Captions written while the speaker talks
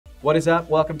What is up?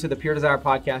 Welcome to the Pure Desire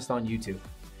podcast on YouTube.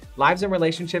 Lives and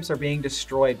relationships are being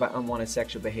destroyed by unwanted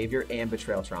sexual behavior and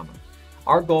betrayal trauma.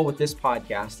 Our goal with this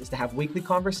podcast is to have weekly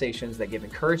conversations that give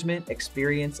encouragement,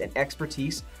 experience, and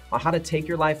expertise on how to take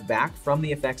your life back from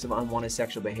the effects of unwanted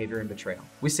sexual behavior and betrayal.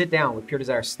 We sit down with Pure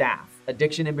Desire staff,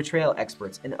 addiction and betrayal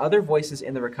experts, and other voices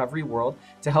in the recovery world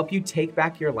to help you take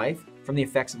back your life from the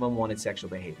effects of unwanted sexual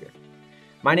behavior.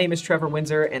 My name is Trevor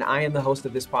Windsor, and I am the host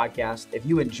of this podcast. If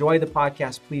you enjoy the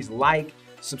podcast, please like,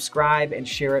 subscribe, and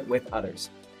share it with others.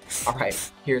 All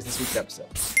right, here's this week's episode.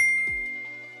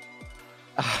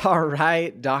 All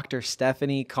right, Dr.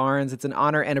 Stefanie Carnes, it's an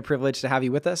honor and a privilege to have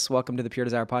you with us. Welcome to the Pure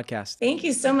Desire podcast. Thank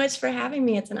you so much for having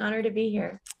me. It's an honor to be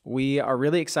here. We are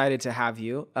really excited to have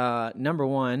you. Number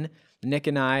one, Nick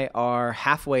and I are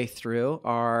halfway through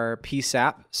our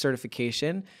PSAP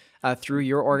certification through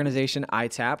your organization,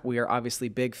 ITAP. We are obviously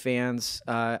big fans,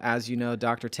 as you know,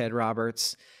 Dr. Ted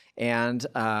Roberts and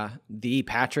the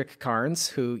Patrick Carnes,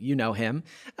 who you know him,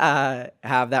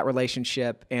 have that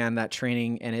relationship and that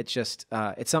training. And it's just,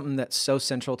 it's something that's so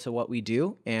central to what we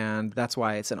do. And that's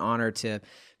why it's an honor to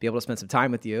be able to spend some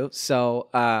time with you.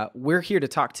 So we're here to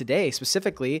talk today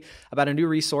specifically about a new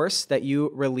resource that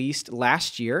you released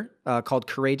last year called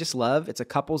Courageous Love. It's a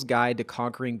couple's guide to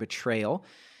conquering betrayal.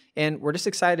 And we're just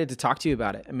excited to talk to you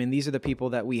about it. I mean, these are the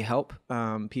people that we help,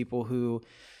 people who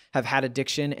have had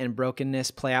addiction and brokenness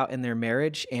play out in their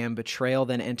marriage, and betrayal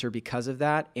then enter because of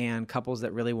that, and couples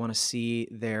that really want to see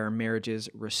their marriages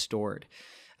restored.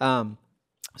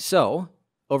 So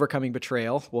overcoming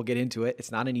betrayal, we'll get into it. It's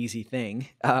not an easy thing,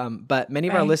 but many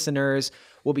of our listeners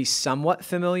will be somewhat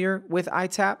familiar with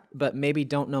ITAP, but maybe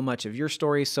don't know much of your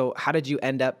story. So how did you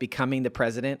end up becoming the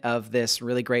president of this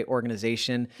really great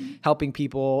organization, helping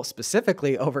people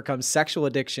specifically overcome sexual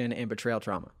addiction and betrayal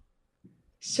trauma?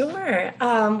 Sure.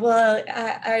 Well,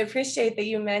 I appreciate that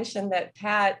you mentioned that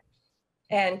Pat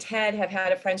and Ted have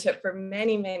had a friendship for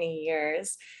many, many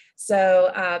years.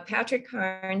 So Patrick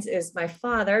Carnes is my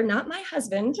father, not my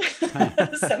husband.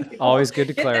 Always good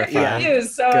to clarify.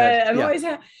 Confused, so I'm always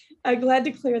glad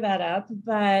to clear that up.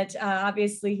 But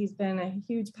obviously, he's been a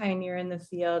huge pioneer in the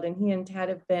field, and he and Ted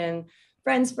have been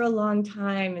friends for a long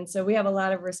time. And so we have a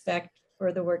lot of respect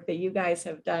for the work that you guys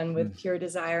have done with Pure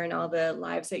Desire and all the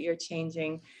lives that you're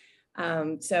changing.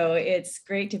 So it's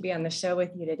great to be on the show with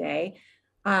you today.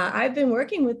 I've been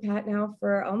working with Pat now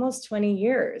for almost 20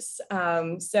 years.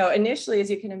 So initially, as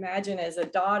you can imagine, as a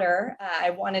daughter, I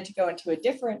wanted to go into a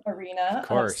different arena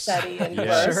of study and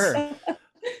work. Sure.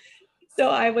 So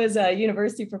I was a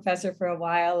university professor for a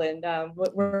while and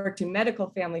worked in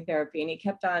medical family therapy. And he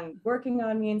kept on working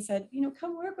on me and said,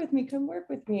 come work with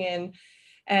me.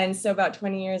 And so about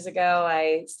 20 years ago,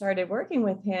 I started working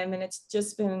with him, and it's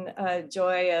just been a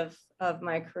joy of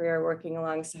my career working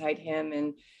alongside him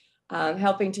and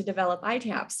helping to develop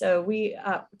ITAP. So we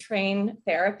train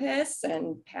therapists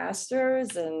and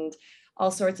pastors and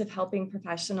all sorts of helping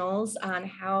professionals on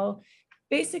how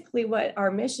basically what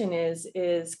our mission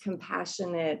is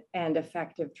compassionate and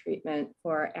effective treatment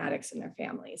for addicts and their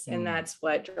families. And that's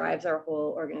what drives our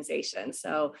whole organization.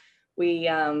 So we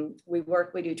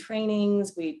do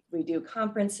trainings, we do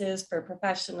conferences for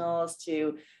professionals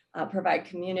to provide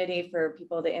community for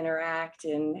people to interact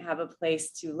and have a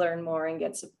place to learn more and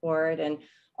get support, and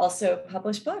also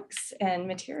publish books and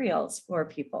materials for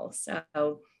people.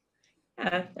 So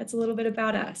that's a little bit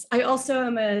about us. I also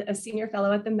am a senior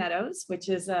fellow at the Meadows, which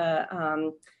is I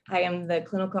am the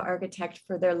clinical architect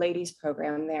for their ladies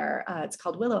program there. It's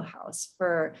called Willow House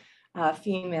for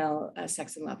female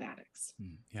sex and love addicts.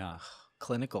 Yeah.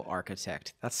 Clinical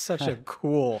architect. That's such a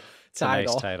cool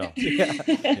title. It's a nice title.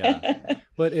 Yeah.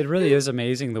 But it really is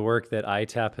amazing the work that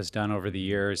ITAP has done over the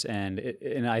years. And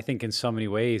I think in so many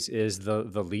ways is the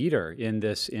leader in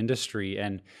this industry.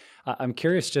 And I'm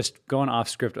curious, just going off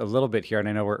script a little bit here, and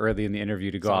I know we're early in the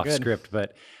interview to go off script,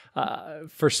 but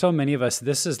for so many of us,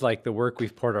 this is like the work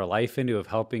we've poured our life into of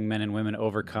helping men and women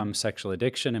overcome sexual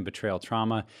addiction and betrayal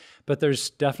trauma. But there's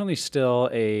definitely still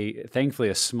thankfully,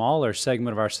 a smaller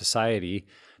segment of our society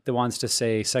that wants to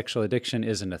say sexual addiction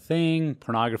isn't a thing,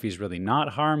 pornography is really not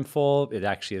harmful, it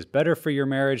actually is better for your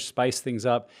marriage, spice things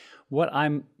up. What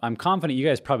I'm confident you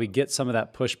guys probably get some of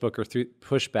that pushback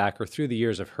or through the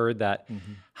years have heard that.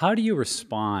 Mm-hmm. How do you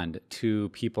respond to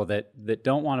people that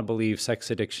don't want to believe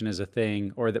sex addiction is a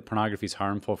thing or that pornography is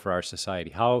harmful for our society?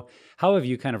 How have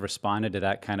you kind of responded to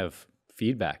that kind of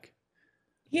feedback?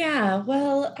 Yeah,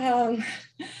 well, I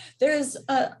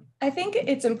think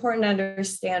it's important to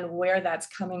understand where that's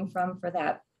coming from for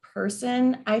that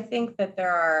person. I think that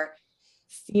there are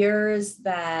fears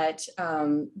that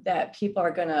that people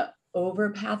are going to over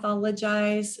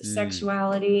pathologize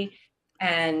sexuality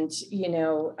and,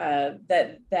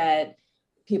 that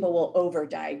people will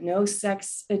overdiagnose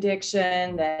sex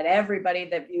addiction, that everybody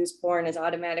that views porn is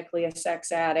automatically a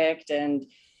sex addict. And,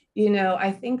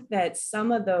 I think that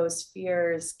some of those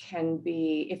fears can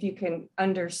be, if you can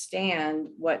understand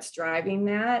what's driving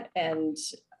that and,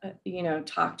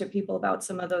 talk to people about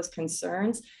some of those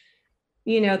concerns,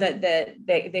 that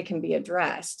they can be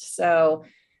addressed. So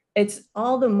it's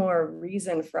all the more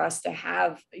reason for us to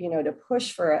have, to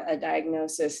push for a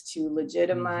diagnosis to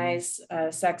legitimize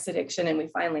sex addiction. And we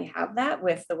finally have that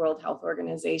with the World Health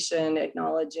Organization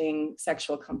acknowledging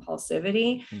sexual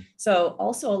compulsivity. So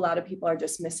also a lot of people are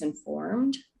just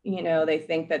misinformed. They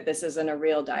think that this isn't a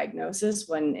real diagnosis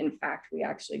when in fact we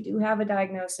actually do have a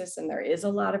diagnosis, and there is a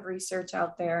lot of research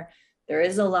out there. There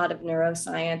is a lot of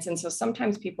neuroscience. And so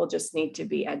sometimes people just need to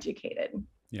be educated.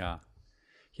 Yeah.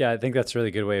 Yeah, I think that's a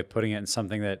really good way of putting it, and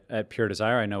something that at Pure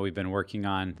Desire I know we've been working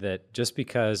on, that just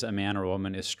because a man or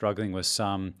woman is struggling with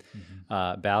some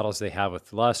battles they have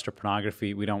with lust or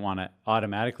pornography, we don't want to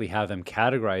automatically have them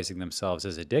categorizing themselves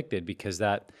as addicted, because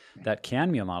that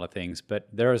can mean a lot of things. But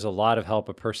there is a lot of help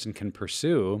a person can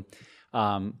pursue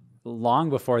long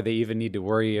before they even need to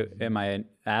worry, am I an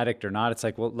addict or not? It's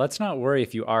like, well, let's not worry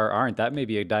if you are or aren't. That may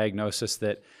be a diagnosis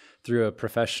that through a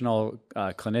professional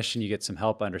clinician, you get some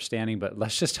help understanding, but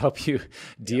let's just help you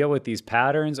deal with these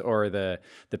patterns or the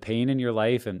pain in your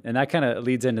life. And that kind of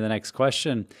leads into the next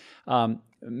question.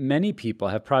 Many people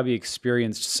have probably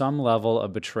experienced some level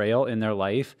of betrayal in their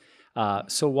life.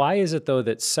 So why is it, though,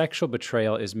 that sexual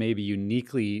betrayal is maybe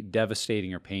uniquely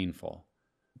devastating or painful?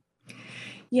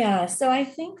 Yeah, so I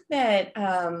think that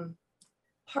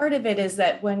part of it is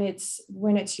that when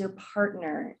it's your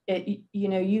partner,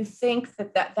 you think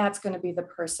that's going to be the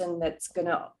person that's going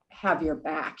to have your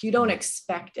back. You don't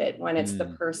expect it when it's the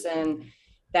person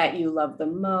that you love the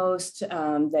most,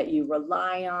 that you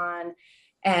rely on.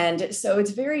 And so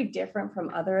it's very different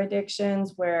from other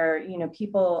addictions where,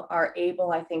 people are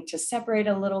able, I think, to separate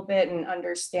a little bit and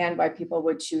understand why people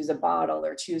would choose a bottle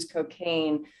or choose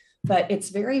cocaine. But it's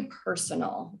very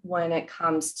personal when it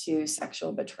comes to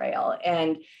sexual betrayal.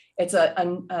 And it's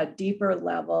a deeper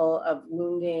level of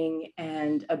wounding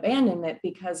and abandonment,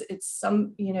 because it's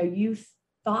you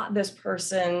thought this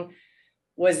person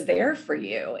was there for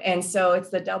you. And so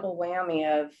it's the double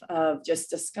whammy of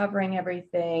just discovering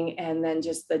everything, and then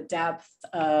just the depth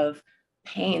of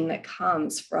pain that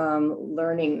comes from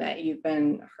learning that you've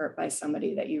been hurt by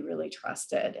somebody that you really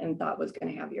trusted and thought was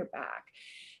going to have your back.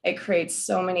 It creates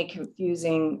so many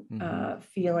confusing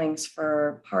feelings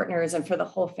for partners and for the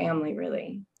whole family,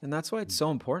 really. And that's why it's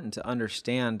so important to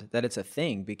understand that it's a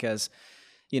thing, because,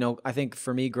 I think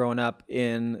for me growing up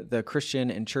in the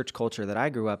Christian and church culture that I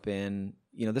grew up in,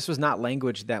 this was not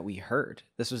language that we heard.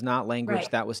 This was not language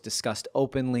that was discussed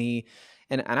openly.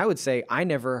 And I would say I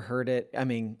never heard it. I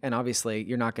mean, and obviously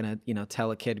you're not going to,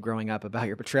 tell a kid growing up about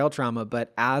your betrayal trauma,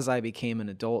 but as I became an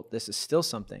adult, this is still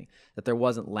something that there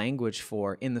wasn't language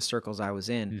for in the circles I was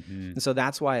in. And so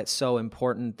that's why it's so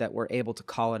important that we're able to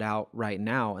call it out right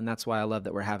now. And that's why I love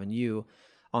that we're having you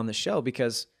on the show,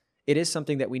 because it is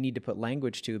something that we need to put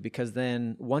language to, because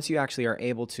then once you actually are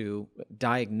able to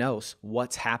diagnose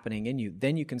what's happening in you,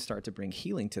 then you can start to bring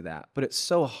healing to that. But it's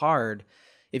so hard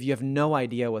if you have no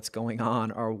idea what's going on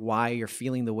or why you're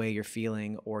feeling the way you're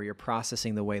feeling or you're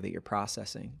processing the way that you're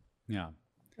processing. Yeah.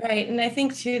 Right. And I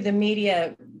think too, the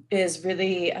media is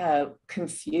really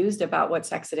confused about what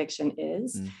sex addiction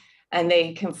is. And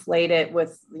they conflate it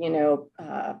with,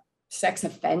 sex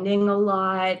offending a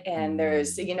lot. And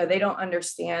there's, they don't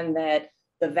understand that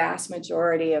the vast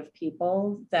majority of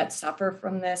people that suffer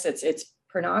from this, it's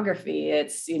pornography,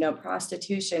 it's,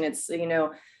 prostitution, it's,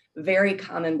 very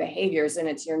common behaviors, and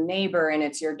it's your neighbor and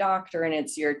it's your doctor and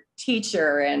it's your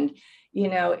teacher. And,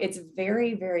 it's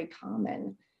very, very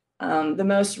common. The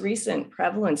most recent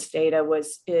prevalence data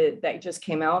that just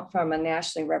came out from a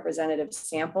nationally representative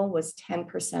sample was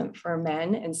 10% for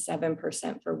men and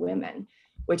 7% for women,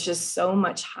 which is so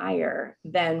much higher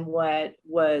than what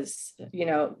was,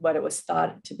 what it was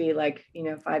thought to be like,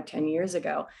 5-10 years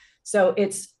ago. So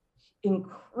it's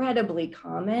incredibly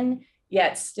common.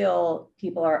 Yet still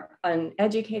people are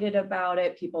uneducated about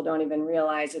it. People don't even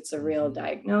realize it's a real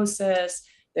diagnosis.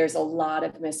 There's a lot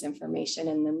of misinformation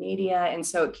in the media. And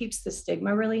so it keeps the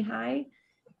stigma really high,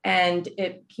 and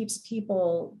it keeps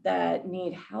people that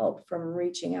need help from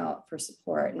reaching out for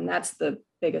support. And that's the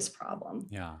biggest problem.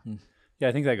 Yeah. Yeah,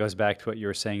 I think that goes back to what you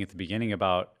were saying at the beginning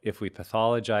about if we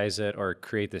pathologize it or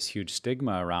create this huge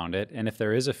stigma around it. And if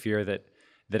there is a fear that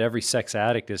every sex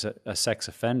addict is a sex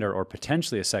offender or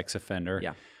potentially a sex offender,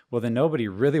 well, then nobody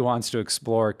really wants to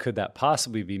explore, could that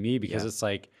possibly be me? Because it's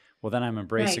like, well, then I'm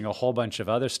embracing Right. a whole bunch of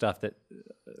other stuff that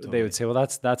they Totally. would say, well,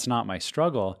 that's not my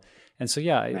struggle. And so,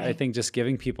 yeah, I Right. think just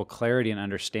giving people clarity and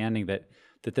understanding that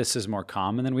this is more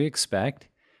common than we expect.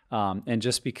 And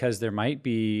just because there might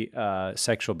be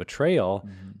sexual betrayal,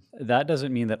 that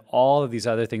doesn't mean that all of these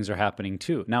other things are happening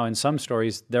too. Now, in some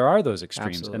stories, there are those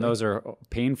extremes, Absolutely. and those are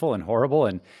painful and horrible,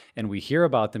 and we hear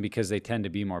about them because they tend to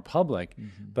be more public.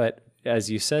 But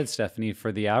as you said, Stefanie,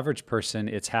 for the average person,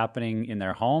 it's happening in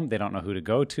their home. They don't know who to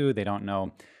go to. They don't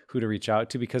know who to reach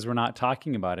out to because we're not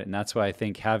talking about it. And that's why I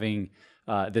think having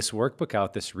this workbook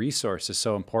out, this resource, is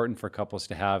so important for couples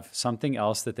to have something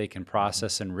else that they can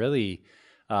process and really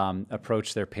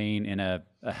approach their pain in a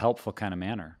helpful kind of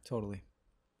manner. Totally.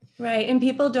 Right. And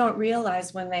people don't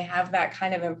realize when they have that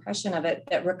kind of impression of it,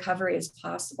 that recovery is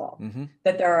possible,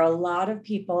 that there are a lot of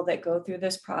people that go through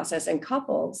this process, and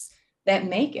couples that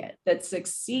make it, that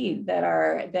succeed,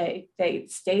 they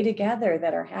stay together,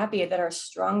 that are happy, that are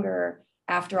stronger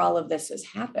after all of this has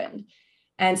happened.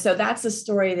 And so that's a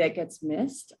story that gets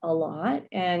missed a lot.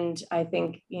 And I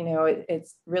think,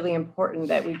 it's really important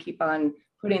that we keep on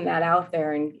putting that out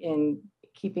there and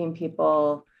keeping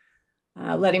people,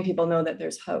 letting people know that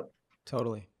there's hope.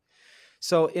 Totally.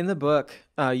 So in the book,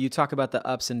 you talk about the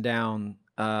ups and down,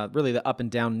 really the up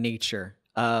and down nature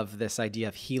of this idea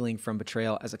of healing from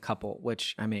betrayal as a couple,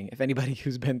 which, I mean, if anybody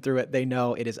who's been through it, they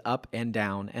know it is up and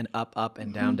down and up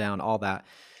and down, down, all that.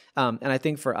 And I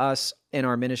think for us in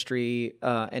our ministry,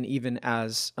 and even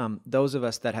as those of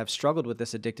us that have struggled with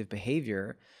this addictive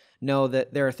behavior, know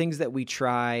that there are things that we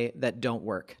try that don't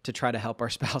work to try to help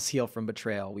our spouse heal from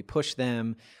betrayal. We push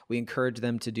them, we encourage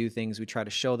them to do things, we try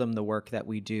to show them the work that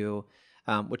we do,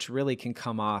 which really can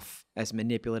come off as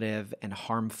manipulative and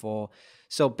harmful.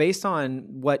 So based on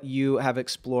what you have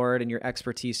explored and your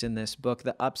expertise in this book,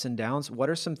 the ups and downs, what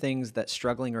are some things that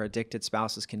struggling or addicted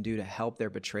spouses can do to help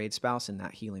their betrayed spouse in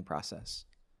that healing process?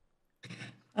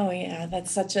 Oh, yeah,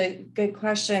 that's such a good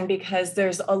question, because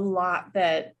there's a lot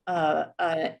that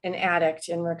an addict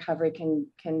in recovery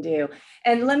can do.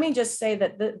 And let me just say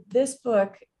that this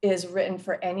book is written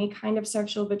for any kind of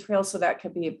sexual betrayal. So that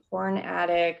could be a porn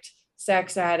addict,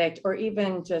 sex addict, or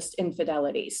even just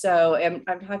infidelity. So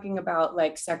I'm talking about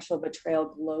like sexual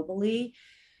betrayal globally.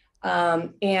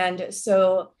 And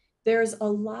so there's a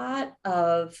lot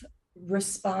of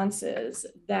responses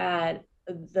that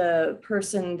the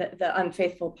person, the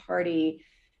unfaithful party,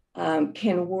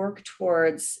 can work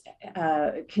towards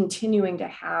continuing to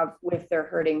have with their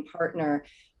hurting partner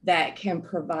that can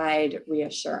provide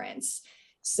reassurance.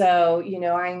 So,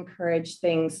 I encourage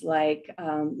things like,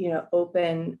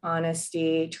 open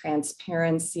honesty,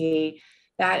 transparency.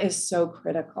 That is so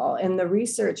critical. And the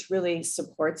research really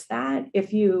supports that.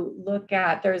 If you look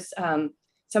at, there's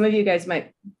some of you guys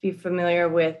might be familiar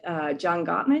with John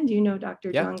Gottman. Do you know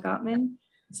Dr. Yeah. John Gottman?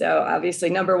 So obviously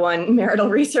 #1 marital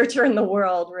researcher in the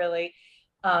world, really.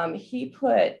 He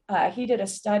did a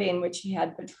study in which he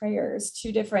had betrayers,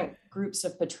 2 different groups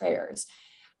of betrayers.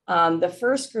 The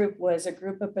first group was a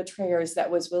group of betrayers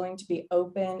that was willing to be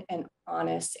open and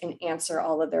honest and answer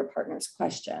all of their partner's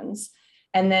questions.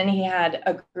 And then he had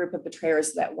a group of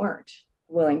betrayers that weren't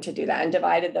willing to do that, and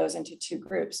divided those into 2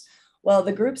 groups. Well,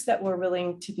 the groups that were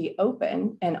willing to be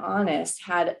open and honest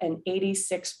had an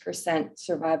 86%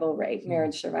 survival rate,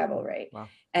 marriage survival rate. Wow.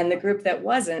 And the group that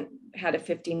wasn't had a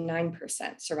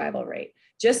 59% survival rate,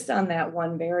 just on that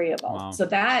one variable. Wow. So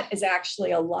that is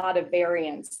actually a lot of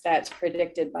variance that's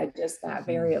predicted by just that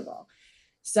variable.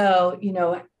 So,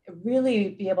 really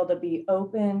be able to be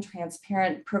open,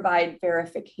 transparent, provide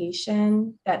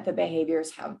verification that the behaviors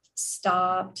have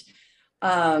stopped,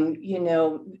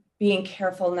 being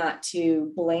careful not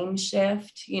to blame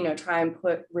shift, try and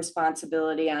put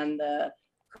responsibility on the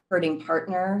hurting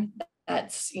partner.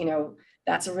 That's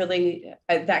really,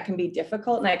 that can be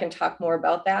difficult, and I can talk more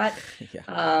about that.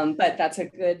 Yeah. But that's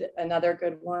another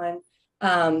good one.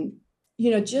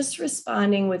 Just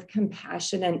responding with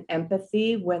compassion and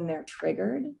empathy when they're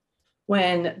triggered,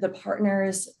 when the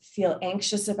partners feel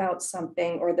anxious about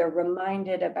something, or they're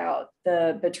reminded about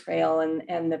the betrayal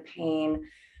and the pain.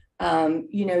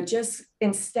 Just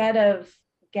instead of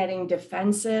getting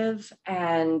defensive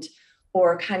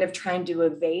or kind of trying to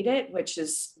evade it, which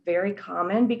is very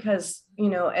common because,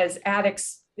 as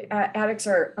addicts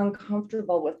are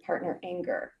uncomfortable with partner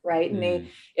anger, right? And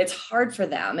it's hard for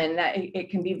them, and that it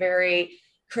can be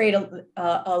create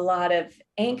a lot of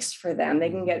angst for them. They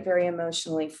can get very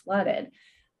emotionally flooded.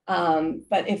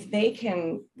 But if they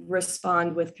can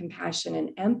respond with compassion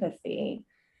and empathy,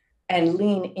 and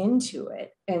lean into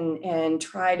it and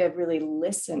try to really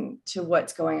listen to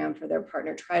what's going on for their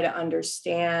partner, try to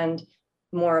understand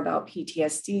more about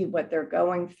PTSD, what they're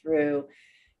going through,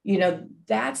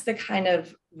 that's the kind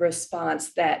of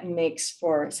response that makes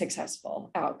for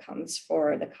successful outcomes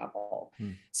for the couple.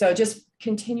 So just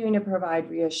continuing to provide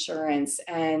reassurance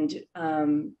and,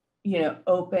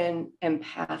 open,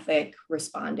 empathic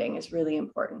responding is really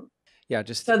important. Yeah,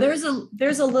 so there's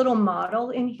a little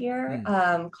model in here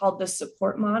called the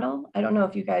support model. I don't know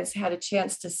if you guys had a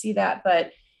chance to see that,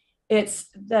 but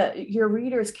your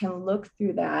readers can look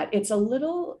through that. It's a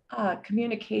little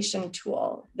communication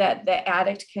tool that the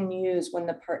addict can use when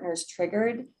the partner's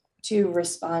triggered to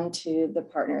respond to the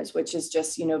partners, which is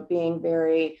just, being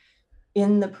very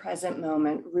in the present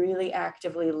moment, really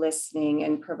actively listening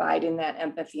and providing that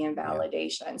empathy and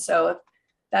validation. Yeah. So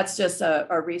that's just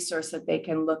a resource that they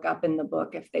can look up in the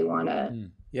book if they want to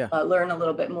learn a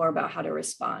little bit more about how to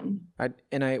respond.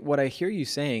 What I hear you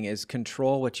saying is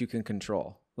control what you can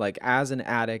control. Like as an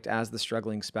addict, as the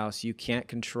struggling spouse, you can't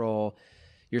control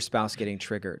your spouse getting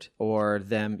triggered or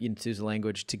them, to use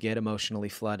language, to get emotionally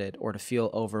flooded or to feel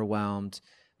overwhelmed.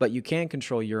 But you can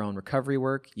control your own recovery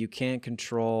work. You can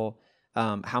control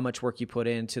how much work you put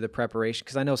into the preparation.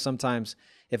 Because I know sometimes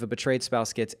if a betrayed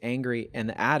spouse gets angry and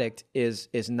the addict is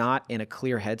not in a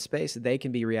clear headspace, they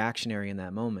can be reactionary in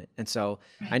that moment. And so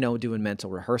I know doing mental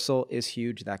rehearsal is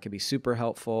huge. That could be super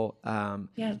helpful.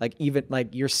 Like even like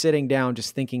you're sitting down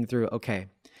just thinking through, okay,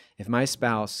 if my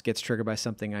spouse gets triggered by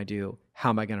something I do, how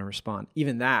am I going to respond?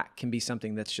 Even that can be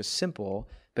something that's just simple.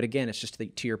 But again, it's just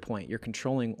to your point, you're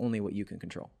controlling only what you can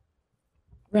control.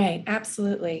 Right.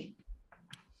 Absolutely.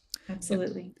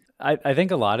 Absolutely. I think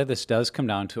a lot of this does come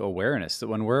down to awareness, that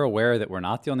when we're aware that we're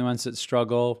not the only ones that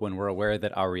struggle, when we're aware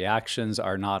that our reactions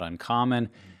are not uncommon,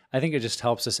 I think it just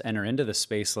helps us enter into the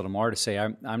space a little more to say,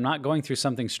 I'm not going through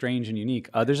something strange and unique.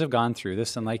 Others have gone through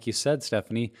this. And like you said,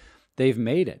 Stefanie, they've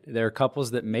made it. There are couples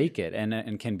that make it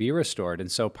and can be restored.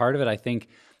 And so part of it, I think,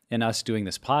 in us doing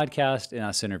this podcast, in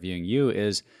us interviewing you,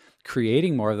 is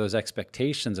creating more of those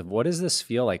expectations of what does this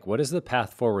feel like? What does the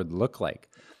path forward look like?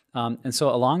 And so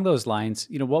along those lines,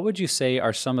 what would you say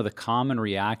are some of the common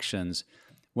reactions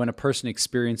when a person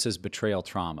experiences betrayal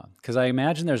trauma? Because I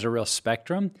imagine there's a real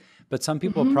spectrum, but some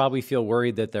people probably feel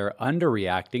worried that they're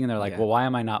underreacting and they're like, well, why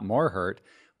am I not more hurt?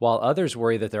 While others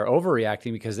worry that they're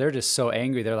overreacting because they're just so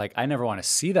angry. They're like, I never want to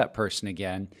see that person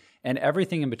again, and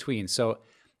everything in between. So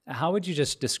how would you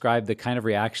just describe the kind of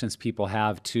reactions people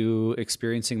have to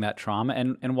experiencing that trauma,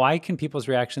 and why can people's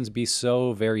reactions be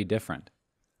so very different?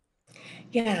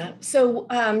 Yeah. So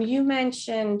you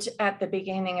mentioned at the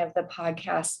beginning of the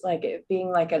podcast, like it being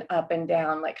like an up and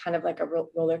down, like kind of like a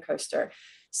roller coaster.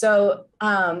 So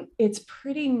it's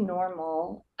pretty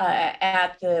normal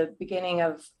at the beginning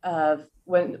of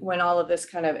when all of this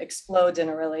kind of explodes in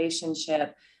a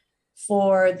relationship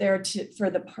for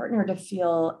the partner to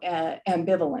feel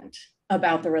ambivalent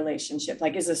about the relationship.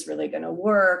 Like, is this really going to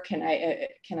work?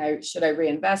 Should I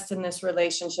reinvest in this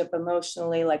relationship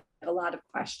emotionally? Like a lot of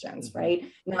questions, right?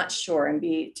 Not sure and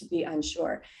to be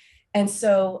unsure. And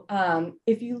so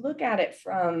if you look at it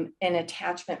from an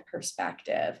attachment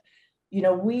perspective,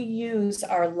 we use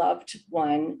our loved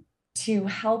one to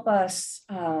help us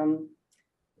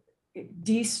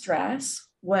de-stress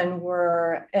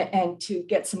and to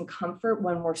get some comfort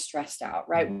when we're stressed out,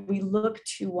 right? We look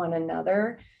to one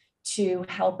another to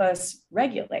help us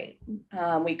regulate.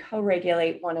 We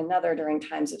co-regulate one another during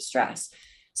times of stress.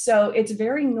 So it's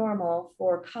very normal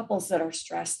for couples that are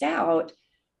stressed out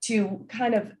to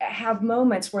kind of have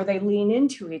moments where they lean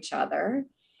into each other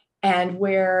and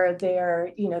where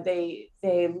they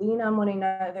lean on one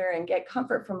another and get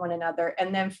comfort from one another.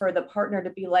 And then for the partner to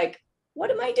be like, what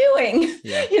am I doing?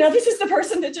 Yeah. This is the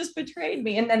person that just betrayed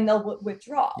me. And then they'll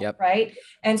withdraw, right?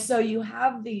 And so you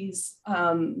have these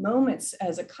moments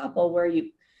as a couple where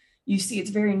you see it's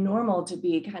very normal to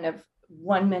be kind of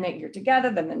 1 minute you're together,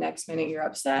 then the next minute you're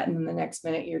upset, and then the next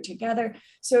minute you're together.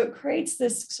 So it creates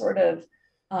this sort of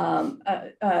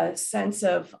a sense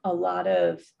of a lot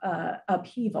of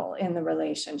upheaval in the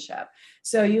relationship.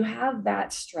 So you have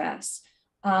that stress.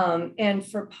 And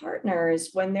for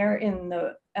partners, when they're in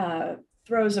the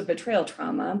throes of betrayal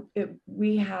trauma,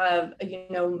 we have,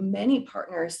 many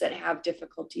partners that have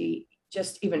difficulty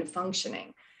just even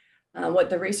functioning. What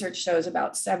the research shows,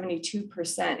 about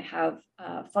 72% have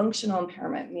functional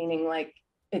impairment, meaning like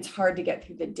it's hard to get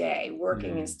through the day.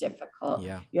 Working is difficult.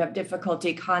 Yeah. You have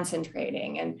difficulty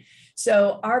concentrating. And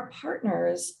so our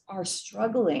partners are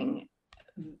struggling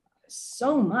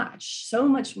so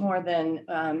much more than,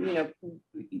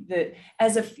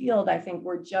 as a field, I think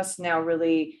we're just now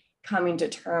really coming to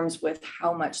terms with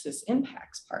how much this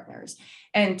impacts partners.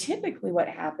 And typically what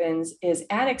happens is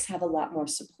addicts have a lot more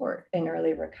support in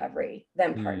early recovery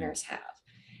than partners have.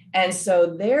 And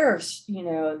so they're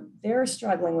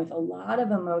struggling with a lot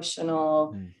of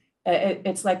emotional,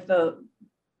 it's like the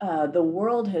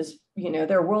world has,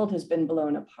 their world has been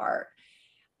blown apart.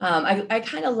 I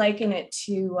kind of liken it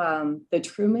to the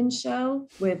Truman Show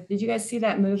did you guys see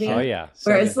that movie? Oh yeah.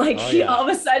 Where it's like all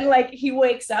of a sudden, like he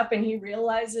wakes up and he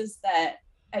realizes that,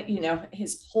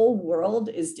 his whole world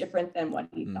is different than what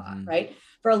he thought, right?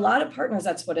 For a lot of partners,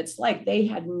 that's what it's like. They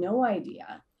had no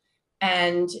idea.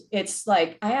 And it's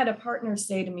like, I had a partner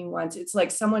say to me once, it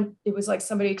was like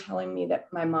somebody telling me that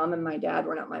my mom and my dad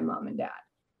were not my mom and dad,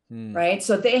 right?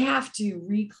 So they have to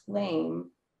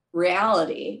reclaim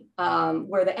reality,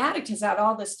 where the addict has had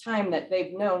all this time that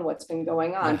they've known what's been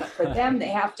going on, but for them, they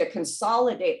have to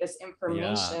consolidate this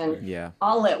information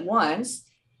all at once.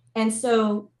 And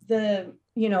so a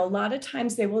lot of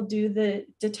times they will do the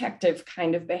detective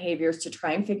kind of behaviors to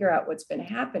try and figure out what's been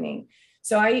happening.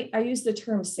 So I use the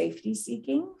term safety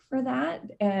seeking for that.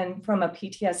 And from a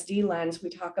PTSD lens, we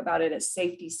talk about it as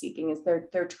safety seeking, is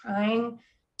they're trying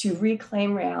to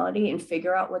reclaim reality and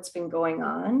figure out what's been going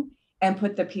on and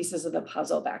put the pieces of the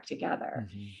puzzle back together.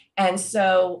 And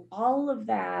so all of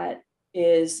that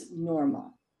is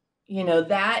normal.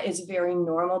 That is very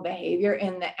normal behavior.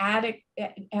 And the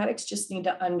addicts just need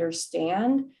to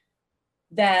understand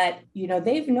that,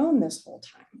 they've known this whole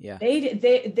time. Yeah.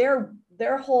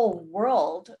 Their whole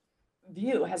world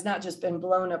view has not just been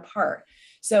blown apart.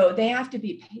 So they have to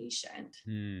be patient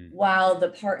while the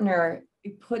partner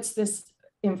puts this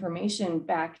information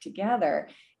back together.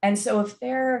 And so if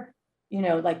they're,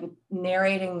 like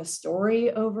narrating the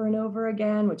story over and over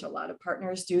again, which a lot of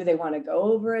partners do, they want to go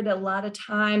over it a lot of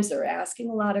times, they're asking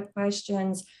a lot of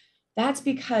questions. That's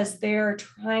because they're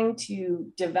trying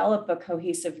to develop a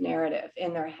cohesive narrative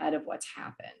in their head of what's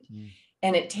happened.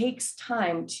 And it takes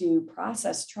time to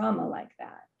process trauma like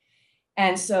that.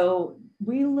 And so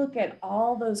we look at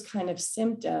all those kind of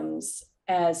symptoms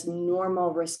as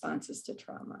normal responses to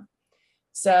trauma.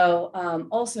 So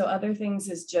also other things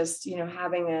is just,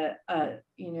 having a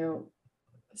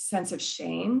sense of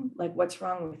shame, like what's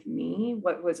wrong with me?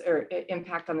 What was or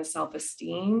impact on the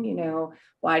self-esteem?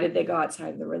 Why did they go outside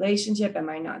of the relationship? Am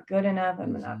I not good enough?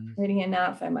 Am I not pretty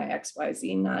enough? Am I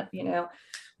XYZ not,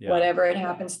 whatever it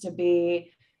happens to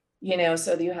be,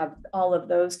 so you have all of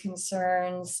those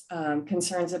concerns,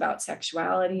 concerns about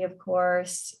sexuality, of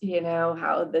course,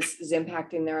 how this is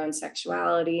impacting their own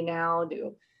sexuality now.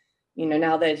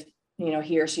 Now that,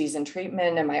 he or she's in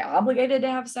treatment, am I obligated to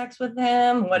have sex with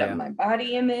him? What of my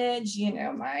body image,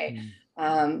 am I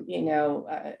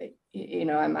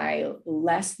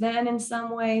less than in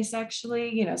some way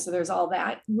sexually, so there's all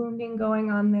that wounding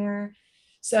going on there.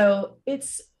 So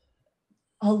it's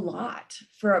a lot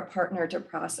for a partner to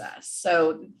process.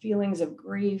 So feelings of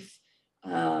grief,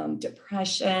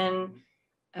 depression,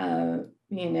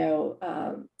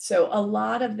 so a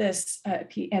lot of this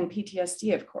and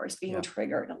PTSD, of course, being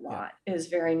triggered a lot is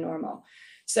very normal.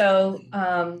 So,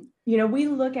 if we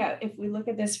look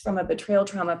at this from a betrayal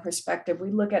trauma perspective,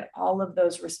 we look at all of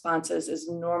those responses as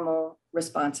normal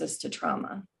responses to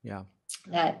trauma. Yeah.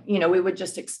 That, we would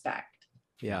just expect.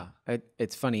 Yeah.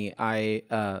 It's funny.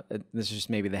 This is just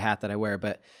maybe the hat that I wear,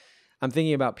 but I'm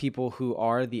thinking about people who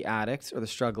are the addicts or the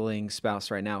struggling spouse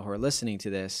right now who are listening to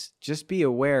this. Just be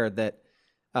aware that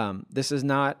this is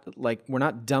not like, we're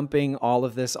not dumping all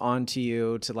of this onto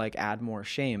you to like add more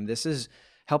shame. This is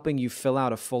helping you fill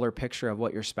out a fuller picture of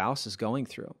what your spouse is going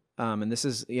through. And this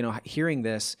is, hearing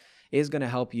this is going to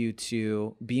help you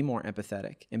to be more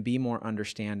empathetic and be more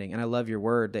understanding. And I love your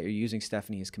word that you're using,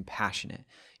 Stefanie, is compassionate.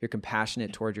 You're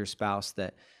compassionate toward your spouse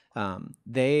that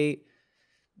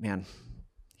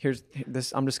here's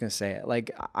this, I'm just going to say it.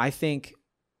 Like, I think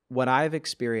what I've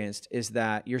experienced is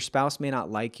that your spouse may not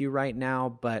like you right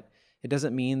now, but it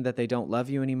doesn't mean that they don't love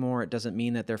you anymore. It doesn't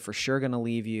mean that they're for sure going to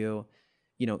leave you.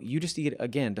 You just need,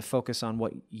 again, to focus on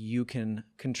what you can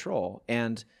control.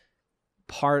 And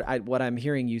what I'm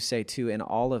hearing you say too in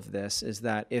all of this is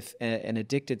that if an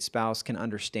addicted spouse can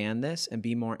understand this and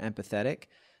be more empathetic,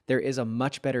 there is a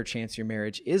much better chance your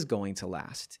marriage is going to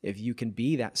last if you can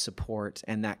be that support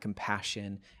and that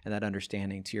compassion and that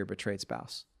understanding to your betrayed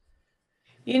spouse.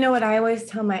 You know what I always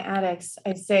tell my addicts?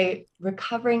 I say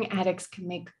recovering addicts can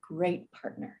make great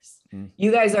partners.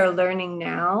 You guys are learning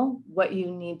now what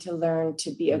you need to learn to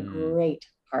be a great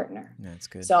partner. That's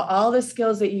good. So all the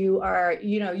skills that you are,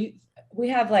 we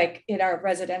have like in our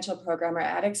residential program, our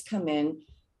addicts come in,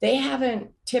 they have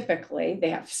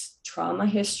trauma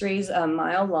histories a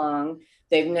mile long.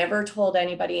 They've never told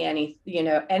anybody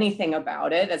anything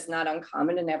about it. It's not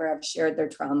uncommon to never have shared their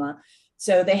trauma.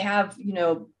 So they have,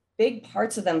 big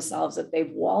parts of themselves that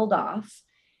they've walled off.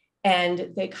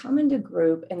 And they come into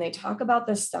group and they talk about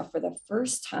this stuff for the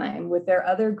first time with their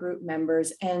other group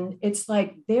members. And it's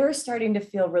like they're starting to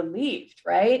feel relieved,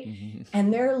 right? Mm-hmm.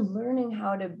 And they're learning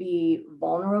how to be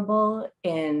vulnerable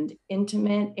and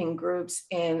intimate in groups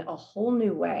in a whole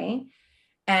new way.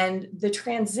 And the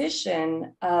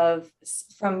transition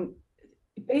from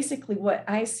basically what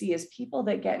I see is people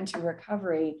that get into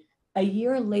recovery a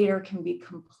year later can be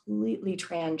completely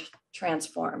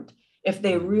transformed if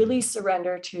they really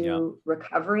surrender to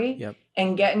recovery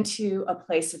and get into a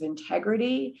place of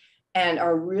integrity and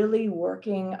are really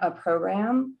working a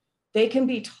program. They can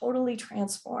be totally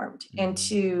transformed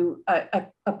into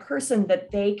a person that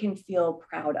they can feel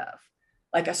proud of,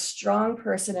 like a strong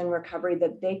person in recovery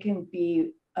that they can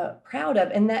be proud of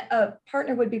and that a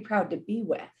partner would be proud to be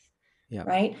with,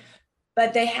 right?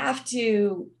 But they have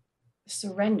to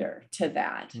surrender to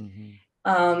that.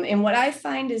 And what I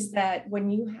find is that when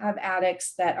you have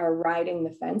addicts that are riding the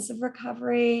fence of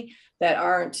recovery, that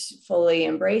aren't fully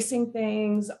embracing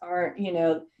things,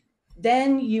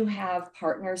 then you have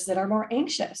partners that are more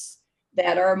anxious,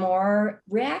 that are more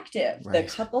reactive. Right.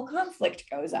 The couple conflict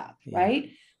goes up,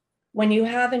 right? When you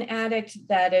have an addict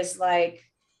that is like,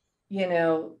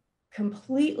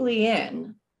 completely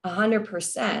in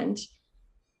 100%,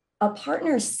 a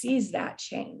partner sees that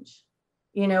change.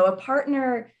 A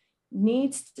partner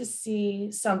needs to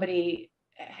see somebody,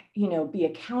 be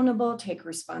accountable, take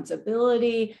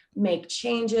responsibility, make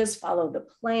changes, follow the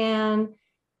plan.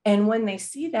 And when they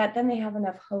see that, then they have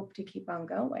enough hope to keep on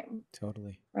going.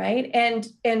 Totally. Right.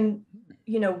 And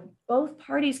both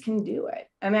parties can do it.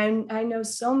 I mean, I know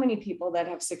so many people that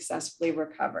have successfully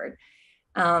recovered.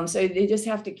 So they just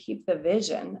have to keep the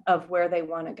vision of where they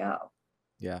want to go.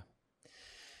 Yeah.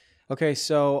 Okay,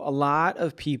 so a lot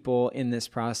of people in this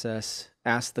process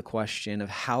ask the question of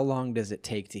how long does it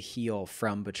take to heal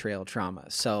from betrayal trauma?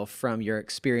 So from your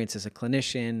experience as a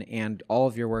clinician and all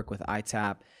of your work with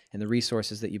ITAP and the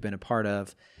resources that you've been a part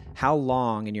of, how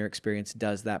long in your experience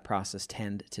does that process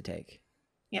tend to take?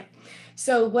 Yeah.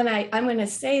 So when I'm going to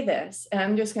say this, and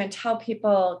I'm just going to tell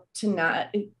people to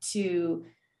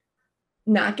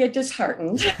not get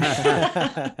disheartened.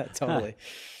 Totally.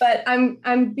 But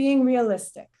I'm being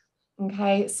realistic.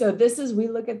 Okay. So we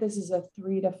look at this as a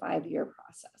 3 to 5 year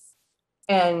process.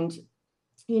 And,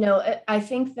 I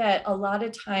think that a lot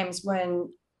of times when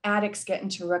addicts get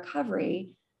into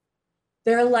recovery,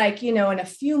 they're like, in a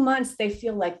few months, they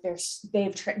feel like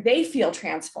they feel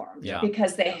transformed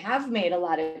because they have made a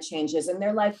lot of changes. And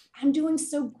they're like, I'm doing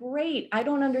so great. I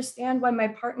don't understand why my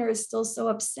partner is still so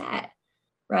upset.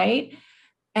 Right.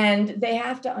 And they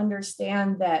have to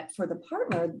understand that for the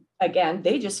partner, again,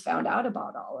 they just found out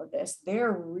about all of this.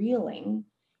 They're reeling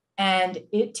and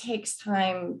it takes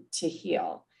time to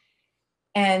heal.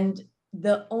 And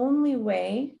the only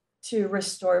way to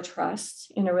restore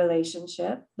trust in a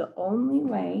relationship, the only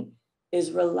way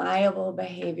is reliable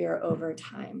behavior over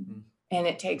time. And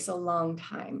it takes a long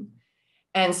time.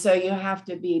 And so you have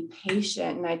to be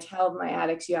patient. And I tell my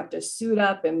addicts, you have to suit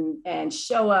up and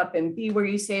show up and be where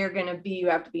you say you're going to be. You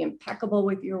have to be impeccable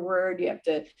with your word. You have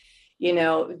to,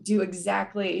 do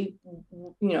exactly,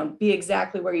 be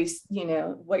exactly where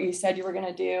what you said you were going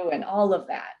to do and all of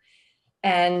that.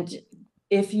 And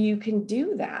if you can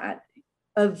do that,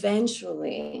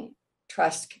 eventually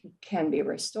trust can be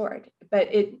restored. But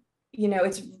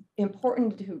it's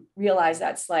important to realize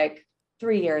that's like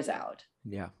 3 years out.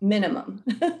 Yeah. Minimum.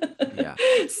 Yeah.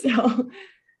 So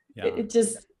it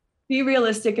just be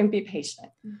realistic and be patient.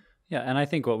 Yeah. And I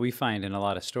think what we find in a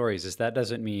lot of stories is that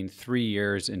doesn't mean 3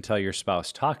 years until your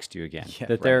spouse talks to you again.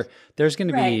 There's going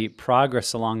to be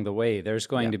progress along the way. There's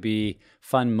going to be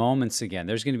fun moments again.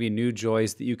 There's going to be new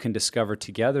joys that you can discover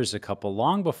together as a couple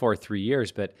long before 3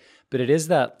 years. But it is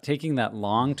that taking that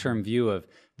long-term view of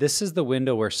this is the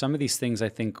window where some of these things I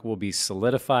think will be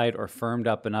solidified or firmed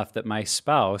up enough that my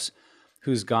spouse,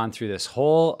 who's gone through this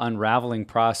whole unraveling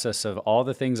process of all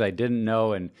the things I didn't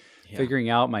know and figuring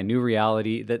out my new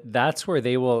reality, that's where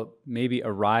they will maybe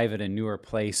arrive at a newer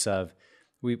place of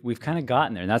we've kind of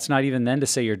gotten there. And that's not even then to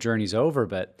say your journey's over,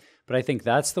 but I think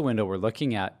that's the window we're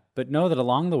looking at. But know that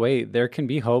along the way, there can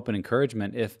be hope and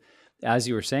encouragement if, as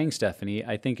you were saying, Stefanie,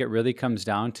 I think it really comes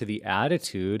down to the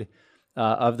attitude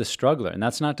of the struggler. And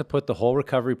that's not to put the whole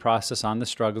recovery process on the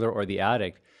struggler or the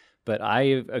addict. But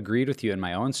I agreed with you in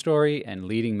my own story and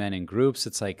leading men in groups.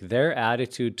 It's like their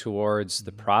attitude towards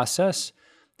the process,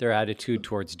 their attitude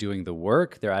towards doing the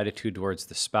work, their attitude towards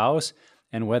the spouse,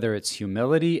 and whether it's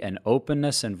humility and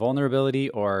openness and vulnerability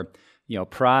or,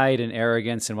 pride and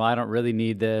arrogance and, well, I don't really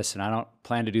need this and I don't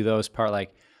plan to do those part.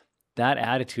 Like that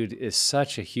attitude is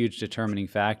such a huge determining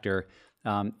factor.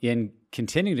 in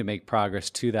continuing to make progress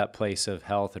to that place of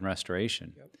health and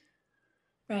restoration. Yep.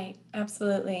 Right.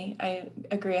 Absolutely. I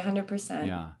agree 100%.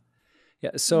 Yeah.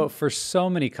 Yeah. So for so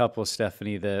many couples,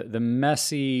 Stefanie, the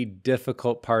messy,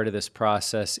 difficult part of this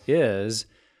process is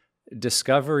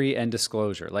discovery and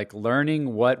disclosure, like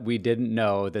learning what we didn't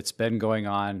know that's been going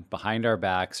on behind our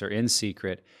backs or in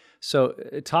secret. So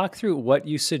talk through what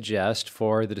you suggest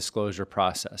for the disclosure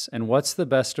process and what's the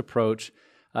best approach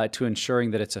to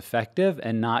ensuring that it's effective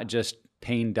and not just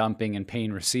pain dumping and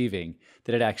pain receiving,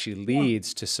 that it actually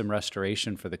leads to some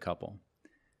restoration for the couple.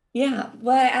 Yeah,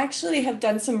 well, I actually have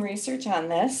done some research on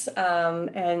this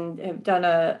and have done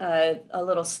a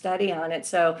little study on it.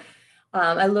 So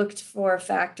I looked for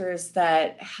factors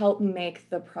that help make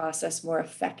the process more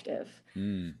effective.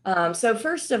 So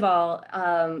first of all,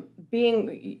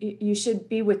 you should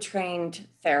be with trained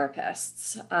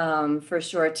therapists for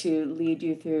sure to lead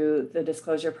you through the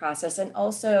disclosure process, and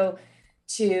also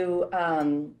to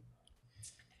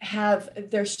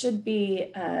there should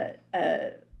be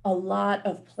a lot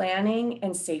of planning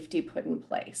and safety put in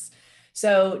place.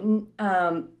 So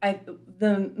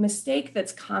the mistake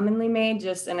that's commonly made,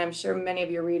 and I'm sure many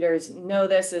of your readers know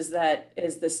this, is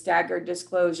the staggered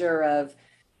disclosure of,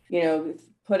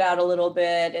 put out a little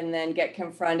bit and then get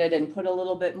confronted and put a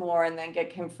little bit more and then get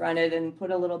confronted and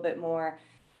put a little bit more.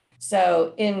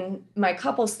 So in my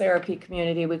couples therapy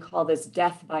community, we call this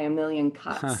death by a million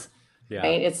cuts. Yeah.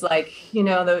 Right? It's like,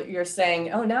 you're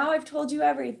saying, oh, now I've told you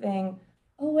everything.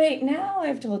 Oh, wait, now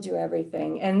I've told you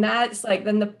everything. And that's like,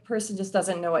 then the person just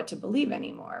doesn't know what to believe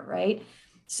anymore, right?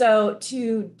 So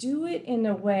to do it in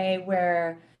a way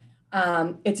where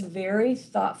it's very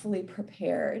thoughtfully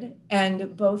prepared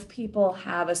and both people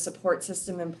have a support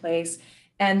system in place,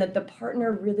 and that the partner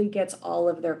really gets all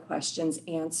of their questions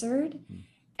answered,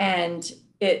 and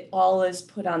it all is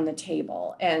put on the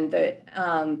table.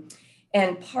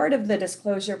 And part of the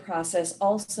disclosure process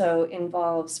also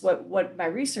involves what my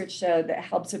research showed that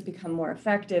helps it become more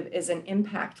effective is an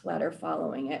impact letter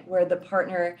following it, where the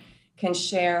partner can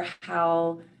share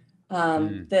how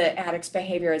the addict's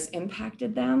behavior has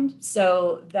impacted them,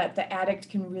 so that the addict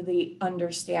can really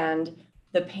understand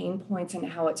the pain points and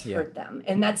how it's hurt them.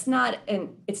 And it's not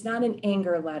an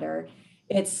anger letter.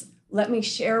 It's, let me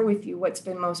share with you what's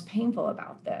been most painful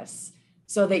about this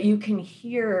so that you can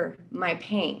hear my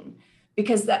pain.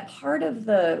 Because that part of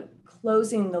the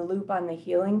closing the loop on the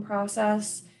healing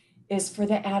process is for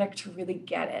the addict to really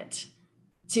get it,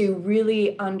 to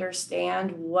really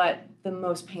understand what the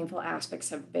most painful aspects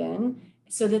have been,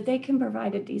 so that they can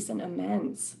provide a decent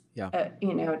amends,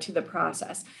 to the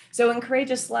process. So in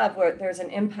Courageous Love, where there's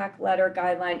an impact letter,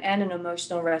 guideline, and an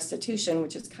emotional restitution,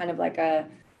 which is kind of like a,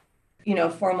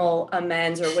 formal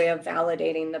amends or way of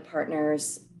validating the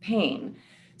partner's pain.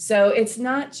 So it's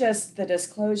not just the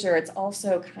disclosure, it's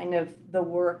also kind of the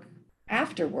work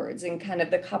afterwards, and kind of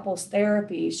the couples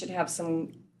therapy should have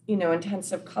some,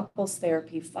 intensive couples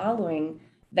therapy following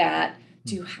that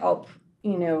to help,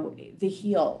 the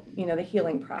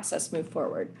healing process move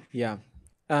forward. Yeah.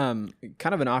 Kind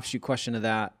of an offshoot question to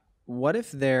that. What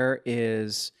if there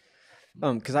is,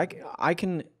 because I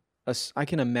can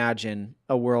imagine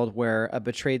a world where a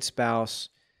betrayed spouse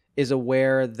is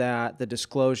aware that the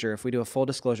disclosure, if we do a full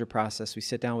disclosure process, we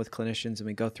sit down with clinicians and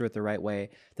we go through it the right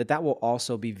way, that will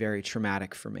also be very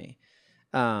traumatic for me.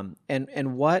 How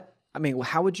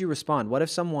would you respond? What if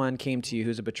someone came to you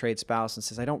who's a betrayed spouse and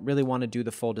says, I don't really want to do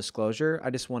the full disclosure. I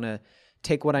just want to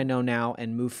take what I know now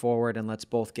and move forward, and let's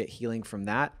both get healing from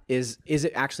that. Is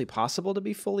it actually possible to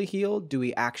be fully healed? Do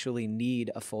we actually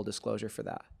need a full disclosure for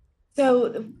that?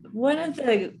 So one of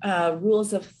the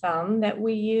rules of thumb that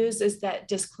we use is that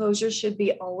disclosure should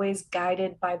be always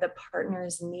guided by the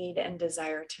partner's need and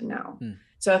desire to know.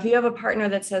 So if you have a partner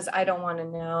that says, I don't want to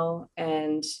know,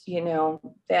 and then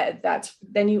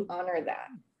you honor that.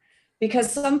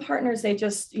 Because some partners, they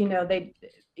just, we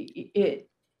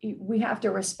have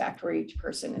to respect where each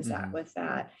person is at with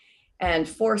that. And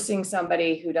forcing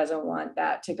somebody who doesn't want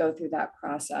that to go through that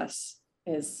process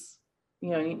is,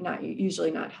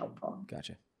 usually not helpful.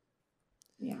 Gotcha.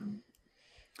 Yeah.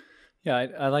 Yeah,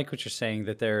 I like what you're saying,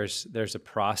 that there's a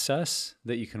process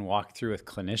that you can walk through with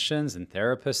clinicians and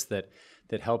therapists that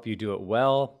help you do it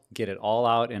well, get it all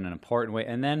out in an important way,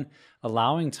 and then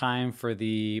allowing time for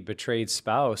the betrayed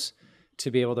spouse to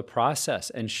be able to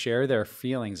process and share their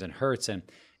feelings and hurts. And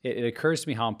it occurs to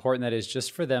me how important that is,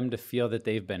 just for them to feel that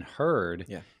they've been heard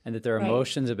and that their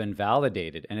emotions have been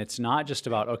validated. And it's not just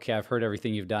about, okay, I've heard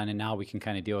everything you've done and now we can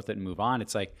kind of deal with it and move on.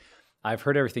 It's like, I've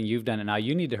heard everything you've done and now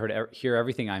you need to hear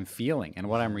everything I'm feeling and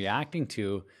what I'm reacting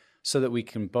to, so that we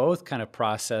can both kind of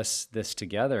process this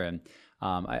together. And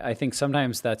I think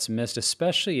sometimes that's missed,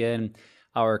 especially in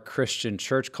our Christian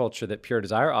church culture that Pure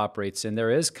Desire operates in.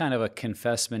 There is kind of a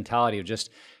confess mentality of just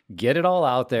get it all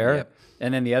out there. Yep.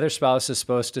 And then the other spouse is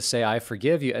supposed to say, I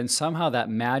forgive you. And somehow that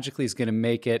magically is going to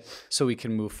make it so we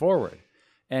can move forward.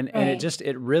 And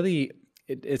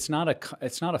it's not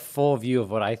a full view of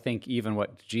what I think, even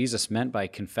what Jesus meant by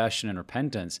confession and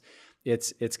repentance.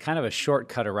 It's kind of a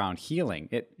shortcut around healing.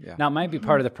 Now it might be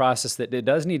part of the process that it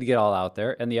does need to get all out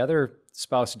there, and the other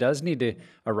spouse does need to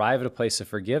arrive at a place of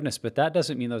forgiveness, but that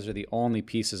doesn't mean those are the only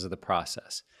pieces of the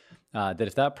process. That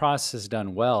if that process is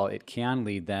done well, it can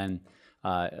lead then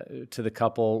to the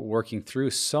couple working through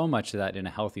so much of that in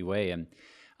a healthy way. And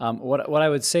what I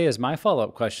would say is my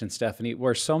follow-up question, Stefanie,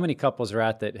 where so many couples are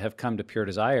at that have come to Pure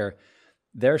Desire,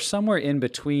 they're somewhere in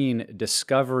between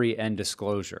discovery and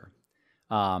disclosure.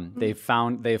 They've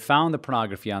found the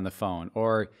pornography on the phone,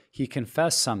 or he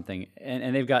confessed something,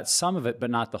 and they've got some of it, but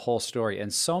not the whole story.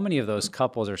 And so many of those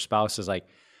couples or spouses, like,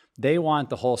 they want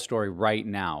the whole story right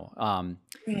now.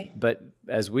 But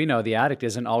as we know, the addict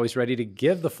isn't always ready to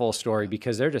give the full story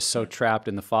because they're just so trapped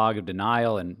in the fog of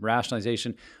denial and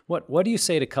rationalization. What do you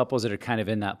say to couples that are kind of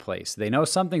in that place? They know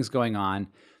something's going on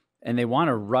and they want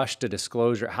to rush to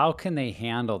disclosure. How can they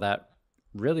handle that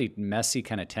really messy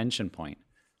kind of tension point?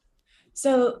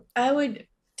 So I would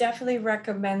definitely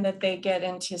recommend that they get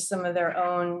into some of their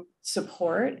own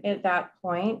support at that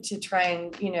point to try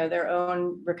and, their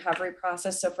own recovery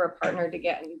process. So for a partner to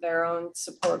get in their own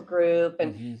support group,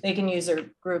 and they can use their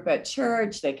group at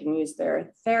church, they can use their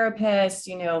therapist,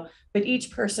 but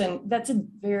each person, that's a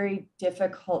very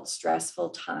difficult,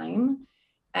 stressful time.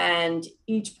 And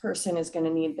each person is going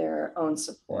to need their own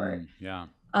support.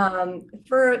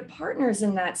 For partners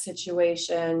in that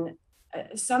situation,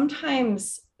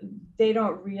 sometimes they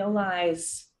don't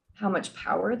realize how much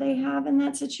power they have in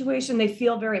that situation. They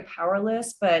feel very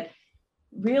powerless, but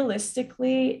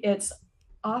realistically, it's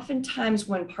oftentimes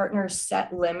when partners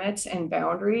set limits and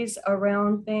boundaries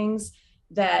around things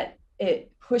that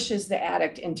it pushes the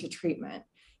addict into treatment.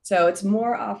 So it's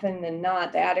more often than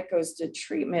not, the addict goes to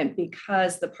treatment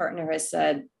because the partner has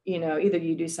said, either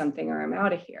you do something or I'm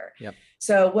out of here. Yep.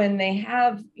 So when they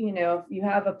have, if you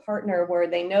have a partner where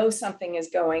they know something is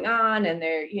going on and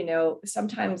they're,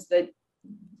 sometimes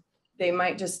they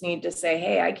might just need to say,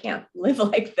 hey, I can't live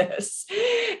like this,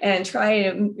 and try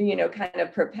to, kind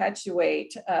of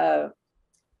perpetuate, a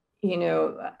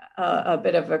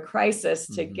bit of a crisis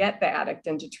to get the addict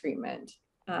into treatment.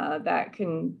 That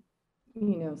can,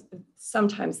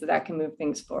 sometimes that can move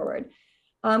things forward.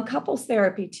 Couples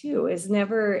therapy too it's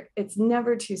never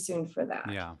too soon for that.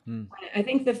 I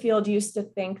think the field used to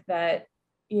think that,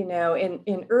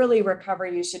 in early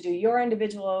recovery, you should do your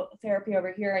individual therapy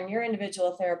over here and your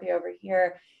individual therapy over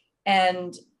here.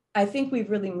 And I think we've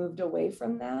really moved away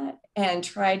from that and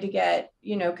tried to get,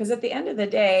 because at the end of the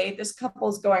day, this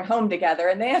couple's going home together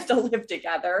and they have to live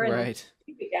together and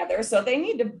be together. So they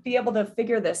need to be able to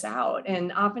figure this out.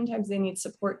 And oftentimes they need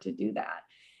support to do that.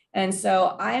 And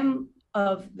so I'm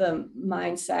of the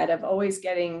mindset of always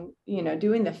getting,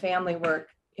 doing the family work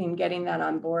and getting that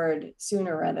on board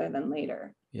sooner rather than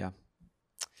later. Yeah.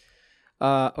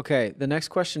 Okay. The next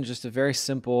question, just a very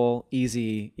simple,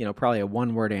 easy, probably a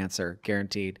one-word answer,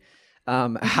 guaranteed.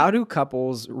 How do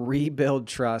couples rebuild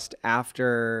trust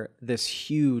after this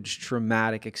huge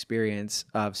traumatic experience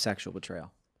of sexual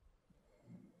betrayal?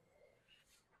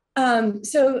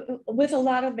 So with a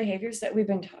lot of behaviors that we've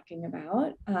been talking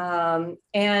about,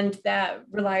 and that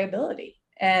reliability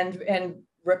and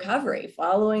recovery,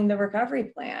 following the recovery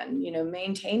plan,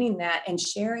 maintaining that and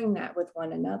sharing that with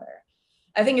one another.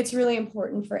 I think it's really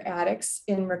important for addicts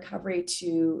in recovery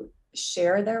to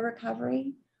share their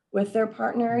recovery with their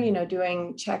partner,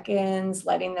 doing check-ins,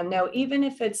 letting them know, even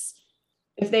if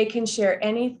they can share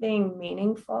anything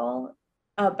meaningful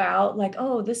about, like,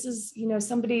 oh, this is,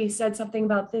 somebody said something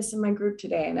about this in my group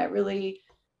today, and that really,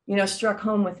 struck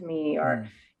home with me, or,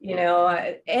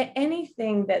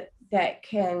 anything that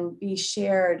can be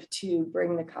shared to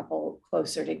bring the couple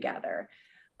closer together.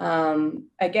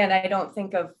 Again, I don't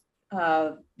think of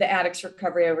the addict's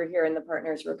recovery over here and the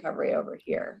partner's recovery over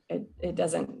here. It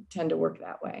doesn't tend to work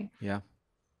that way. Yeah.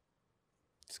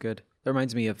 It's good. That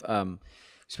reminds me of,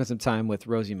 spent some time with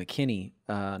Rosie McKinney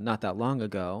not that long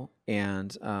ago,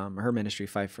 and her ministry,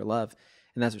 Fight for Love,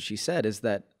 and that's what she said, is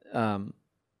that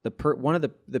one of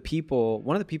the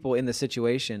people in the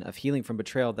situation of healing from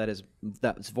betrayal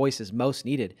that's voice is most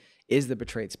needed is the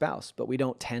betrayed spouse. But we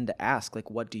don't tend to ask,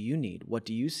 like, what do you need? What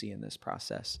do you see in this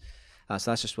process?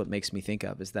 So that's just what makes me think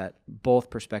of, is that both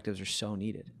perspectives are so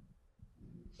needed.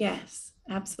 Yes,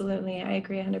 absolutely. I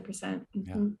agree 100%.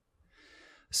 Yeah.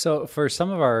 So for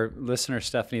some of our listeners,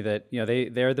 Stephanie, that,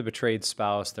 they're the betrayed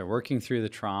spouse, they're working through the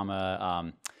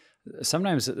trauma.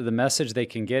 Sometimes the message they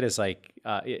can get is like,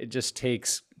 it just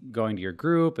takes going to your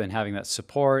group and having that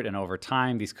support. And over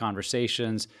time, these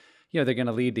conversations, they're going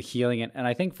to lead to healing. And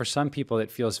I think for some people,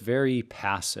 it feels very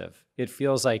passive. It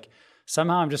feels like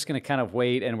somehow I'm just going to kind of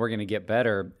wait and we're going to get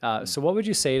better. So what would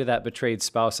you say to that betrayed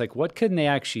spouse? Like, what can they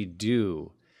actually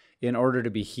do in order to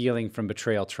be healing from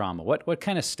betrayal trauma? What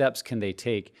kind of steps can they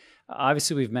take?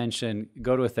 Obviously, we've mentioned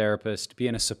go to a therapist, be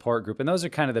in a support group, and those are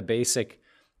kind of the basic,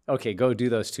 okay, go do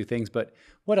those two things. But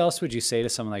what else would you say to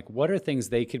someone? Like, what are things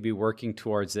they could be working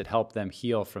towards that help them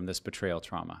heal from this betrayal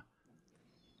trauma?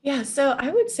 Yeah, so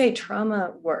I would say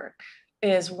trauma work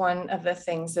is one of the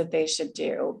things that they should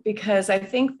do, because I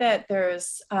think that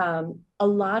there's a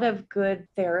lot of good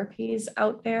therapies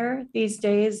out there these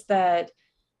days that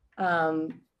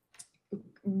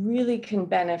really can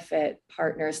benefit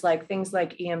partners, like things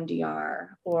like EMDR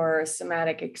or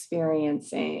somatic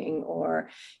experiencing, or,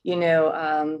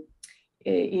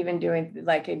 even doing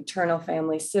like internal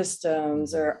family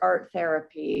systems or art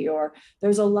therapy, or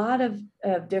there's a lot of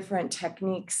different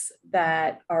techniques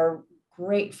that are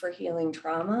great for healing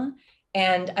trauma.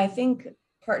 And I think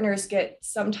partners get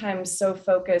sometimes so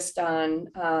focused on,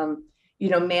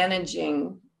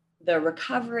 managing the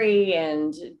recovery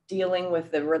and dealing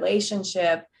with the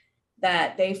relationship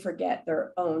that they forget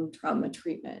their own trauma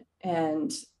treatment.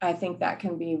 And I think that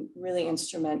can be really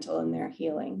instrumental in their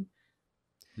healing.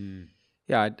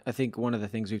 Yeah, I think one of the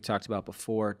things we've talked about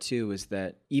before too is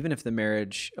that even if the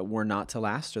marriage were not to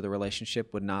last or the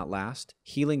relationship would not last,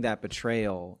 healing that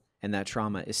betrayal and that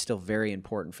trauma is still very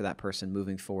important for that person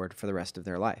moving forward for the rest of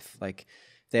their life. Like,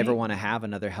 if they ever want to have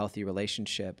another healthy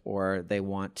relationship, or they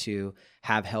want to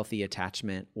have healthy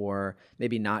attachment, or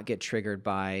maybe not get triggered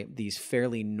by these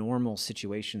fairly normal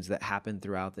situations that happen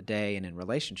throughout the day and in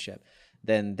relationship,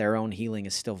 then their own healing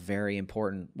is still very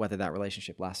important, whether that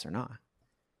relationship lasts or not.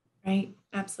 Right.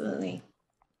 Absolutely.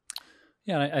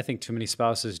 Yeah, and I think too many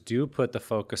spouses do put the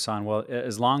focus on, well,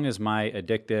 as long as my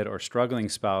addicted or struggling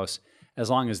spouse, as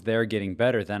long as they're getting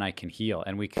better, then I can heal.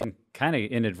 And we can kind of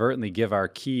inadvertently give our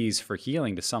keys for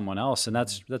healing to someone else. And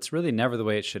that's really never the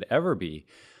way it should ever be.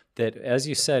 That, as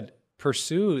you said,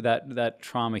 pursue that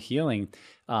trauma healing,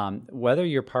 whether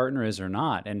your partner is or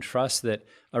not, and trust that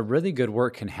a really good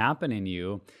work can happen in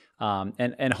you.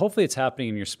 And hopefully it's happening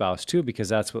in your spouse too, because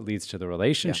that's what leads to the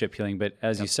relationship healing. But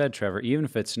as you said, Trevor, even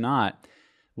if it's not,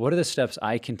 what are the steps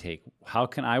I can take? How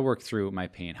can I work through my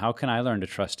pain? How can I learn to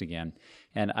trust again?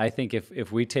 And I think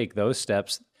if we take those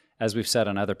steps, as we've said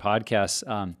on other podcasts,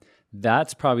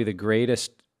 that's probably the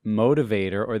greatest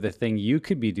motivator, or the thing you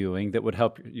could be doing that would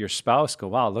help your spouse go,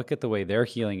 wow, look at the way they're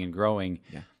healing and growing.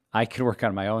 Yeah. I can work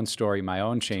on my own story, my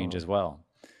own change as well.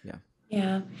 Yeah.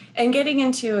 Yeah. And getting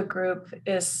into a group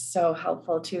is so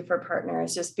helpful too for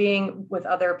partners, just being with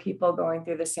other people going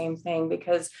through the same thing,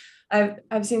 because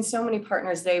I've seen so many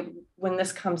partners, when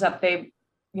this comes up, they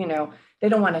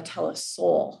don't want to tell a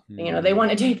soul, they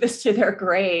want to take this to their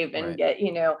grave and get,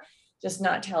 just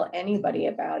not tell anybody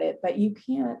about it. But you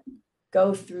can't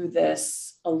go through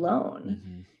this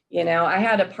alone. I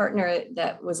had a partner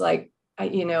that was like,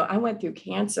 I went through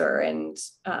cancer, and,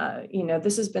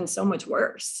 this has been so much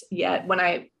worse. Yet when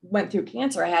I went through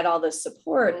cancer, I had all this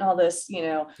support and all this,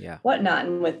 whatnot.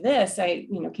 And with this, I,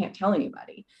 can't tell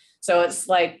anybody. So it's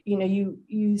like,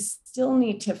 you still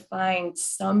need to find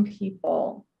some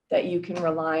people that you can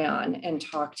rely on and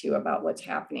talk to about what's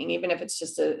happening, even if it's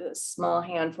just a small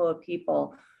handful of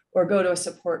people, or go to a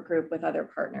support group with other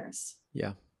partners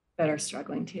that are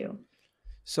struggling too.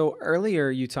 So earlier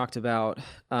you talked about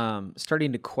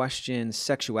starting to question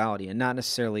sexuality, and not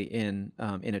necessarily in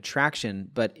attraction,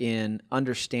 but in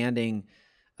understanding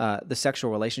the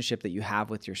sexual relationship that you have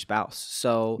with your spouse.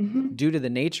 So due to the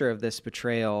nature of this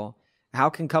betrayal, how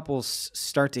can couples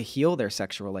start to heal their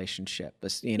sexual relationship?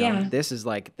 This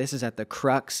is at the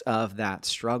crux of that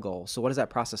struggle. So what does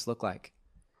that process look like?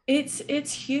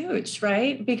 It's huge,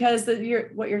 right? Because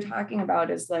what you're talking about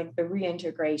is like the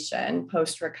reintegration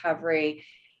post-recovery.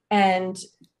 And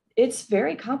it's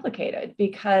very complicated,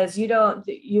 because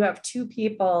you have two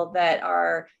people that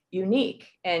are unique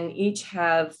and each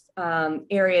have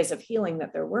areas of healing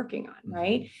that they're working on,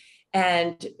 right?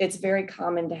 And it's very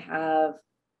common to have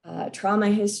trauma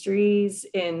histories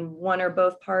in one or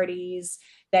both parties.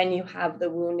 Then you have the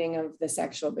wounding of the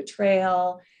sexual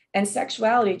betrayal. And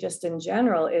sexuality just in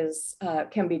general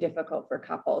can be difficult for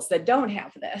couples that don't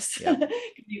have this. Yep.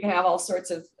 You can have all sorts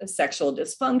of sexual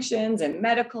dysfunctions and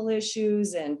medical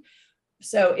issues. And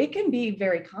so it can be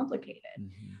very complicated.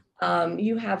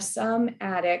 You have some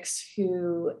addicts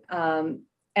who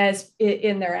as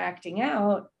in their acting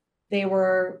out, they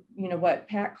were, what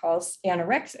Pat calls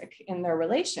anorexic in their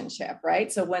relationship,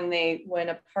 right? So when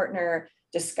a partner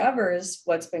discovers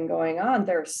what's been going on,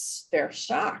 they're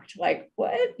shocked, like,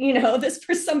 what? This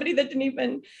for somebody that didn't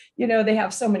even, they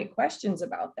have so many questions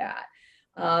about that.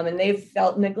 And they've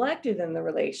felt neglected in the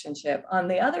relationship. On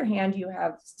the other hand, you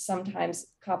have sometimes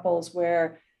couples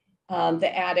where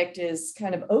the addict is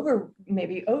kind of over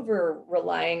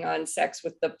relying on sex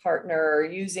with the partner, or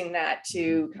using that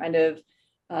to kind of,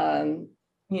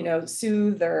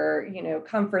 soothe or,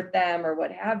 comfort them or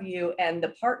what have you. And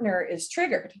the partner is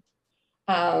triggered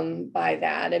by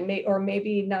that, and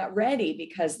maybe not ready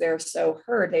because they're so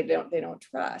hurt, they don't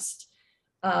trust.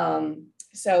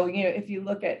 So, if you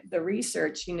look at the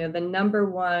research, the number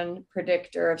one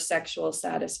predictor of sexual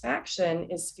satisfaction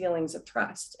is feelings of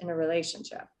trust in a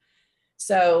relationship.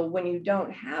 So when you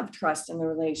don't have trust in the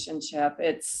relationship,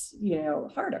 it's,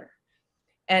 harder.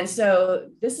 And so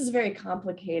this is a very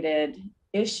complicated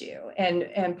issue.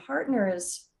 And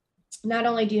partners, not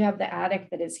only do you have the addict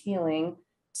that is healing,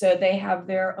 so they have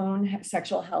their own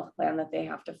sexual health plan that they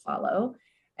have to follow,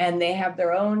 and they have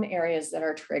their own areas that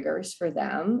are triggers for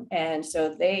them. And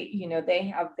so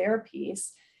they have their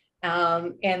piece.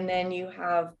 And then you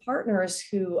have partners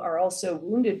who are also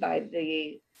wounded by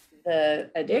the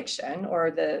addiction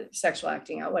or the sexual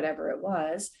acting out, whatever it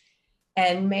was,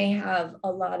 and may have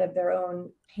a lot of their own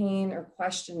pain or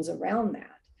questions around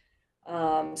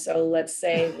that. So let's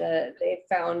say that they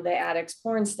found the addict's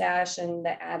porn stash, and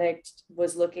the addict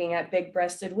was looking at big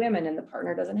breasted women, and the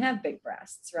partner doesn't have big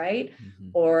breasts, right? Mm-hmm.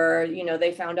 Or,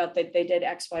 they found out that they did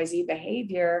XYZ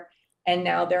behavior, and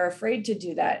now they're afraid to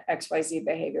do that XYZ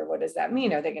behavior. What does that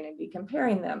mean? Are they going to be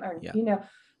comparing them? Or,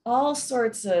 all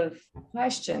sorts of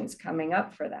questions coming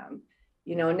up for them.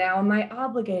 Now am I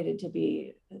obligated to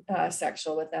be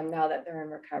sexual with them now that they're in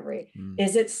recovery?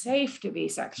 Is it safe to be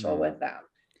sexual with them?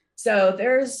 So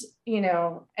there's,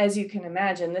 as you can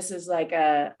imagine, this is like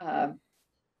a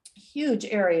huge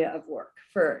area of work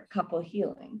for couple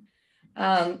healing.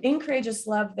 In Courageous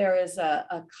Love, there is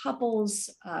a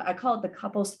couples, I call it the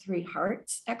couples 3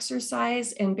 hearts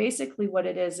exercise. And basically what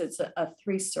it is, it's a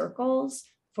 3 circles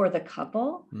for the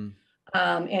couple,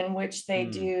 in which they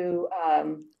do,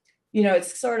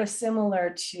 it's sort of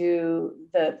similar to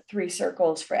the 3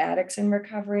 circles for addicts in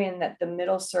recovery, and that the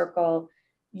middle circle,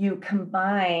 you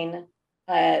combine,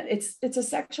 it's a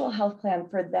sexual health plan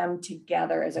for them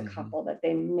together as a couple that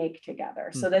they make together,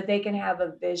 so that they can have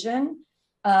a vision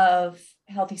of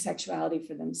healthy sexuality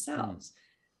for themselves.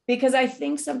 Because I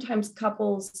think sometimes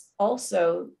couples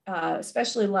also,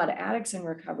 especially a lot of addicts in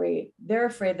recovery, they're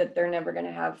afraid that they're never going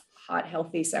to have hot,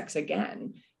 healthy sex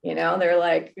again. They're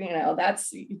like,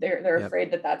 they're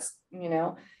afraid that that's,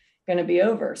 going to be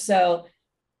over. So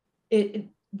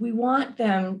we want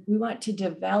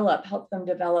to help them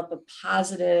develop a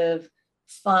positive,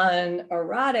 fun,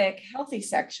 erotic, healthy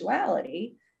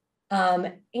sexuality,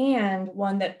 and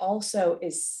one that also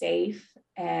is safe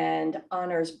and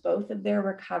honors both of their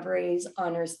recoveries,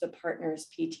 honors the partner's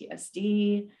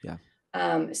PTSD.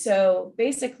 So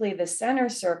basically the center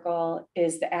circle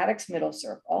is the addict's middle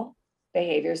circle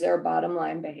behaviors, their bottom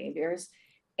line behaviors,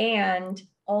 and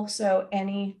also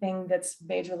anything that's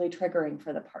majorly triggering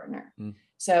for the partner.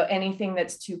 So anything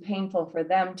that's too painful for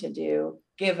them to do,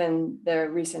 given their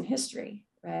recent history,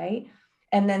 right?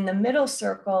 And then the middle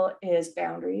circle is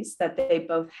boundaries that they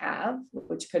both have,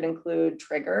 which could include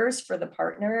triggers for the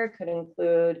partner, could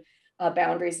include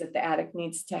boundaries that the addict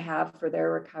needs to have for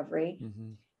their recovery.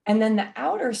 And then the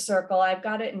outer circle, I've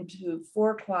got it into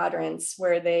 4 quadrants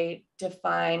where they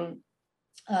define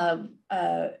for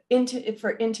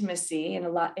intimacy,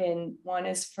 and one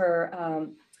is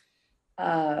for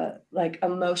like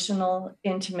emotional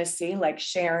intimacy, like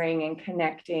sharing and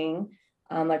connecting,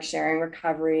 like sharing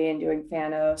recovery and doing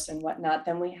Thanos and whatnot.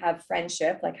 Then we have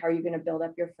friendship, like how are you going to build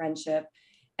up your friendship?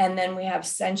 And then we have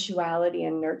sensuality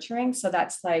and nurturing. So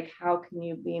that's like, how can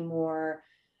you be more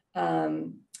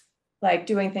like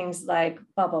doing things like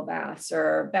bubble baths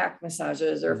or back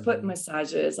massages or foot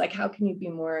massages? Like, how can you be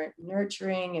more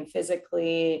nurturing and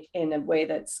physically in a way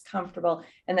that's comfortable?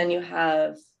 And then you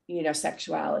have,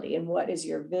 sexuality, and what is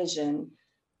your vision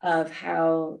of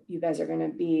how you guys are going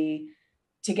to be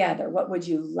together? What would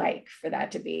you like for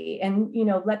that to be? And,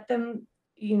 let them,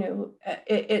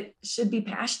 it should be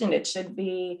passionate. It should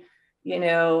be,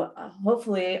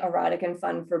 hopefully erotic and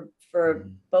fun for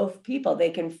both people. They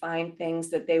can find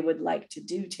things that they would like to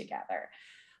do together,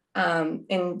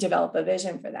 and develop a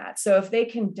vision for that. So if they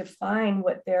can define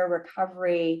what their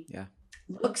recovery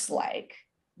looks like,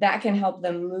 that can help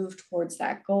them move towards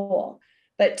that goal.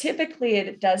 But typically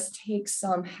it does take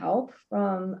some help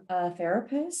from a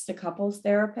therapist, a couples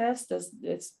therapist.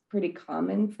 It's pretty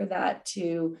common for that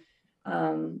to,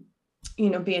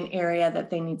 be an area that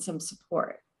they need some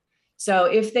support. So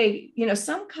if they,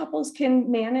 some couples can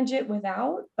manage it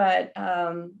without, but,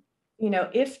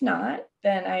 if not,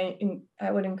 then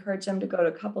I would encourage them to go to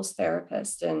a couples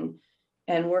therapist and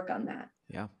work on that.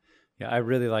 Yeah. Yeah, I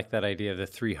really like that idea of the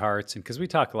three hearts, and because we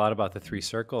talk a lot about the three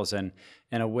circles, and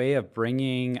a way of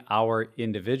bringing our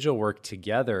individual work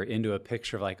together into a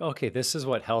picture of like, okay, this is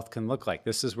what health can look like.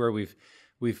 This is where we've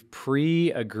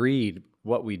pre-agreed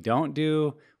what we don't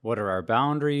do, what are our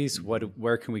boundaries,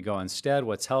 where can we go instead,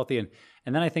 what's healthy, and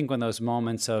then I think when those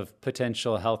moments of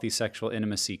potential healthy sexual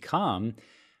intimacy come,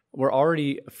 we're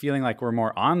already feeling like we're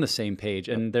more on the same page,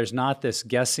 and there's not this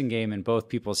guessing game in both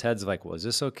people's heads of like, well, is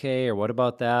this okay, or what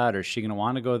about that, or is she going to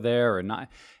want to go there or not,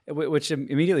 which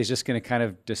immediately is just going to kind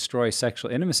of destroy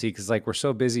sexual intimacy, because like we're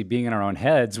so busy being in our own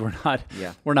heads,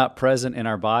 we're not present in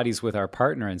our bodies with our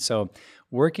partner. And so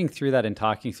working through that and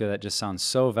talking through that just sounds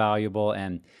so valuable.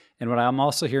 And what I'm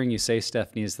also hearing you say,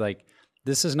 Stefanie, is like,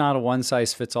 this is not a one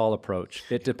size fits all approach.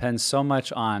 It depends so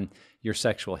much on your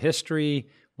sexual history,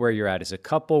 where you're at as a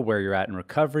couple, where you're at in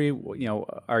recovery,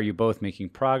 are you both making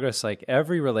progress? Like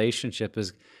every relationship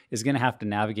is going to have to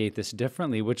navigate this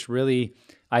differently, which really,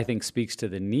 I think, speaks to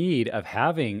the need of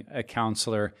having a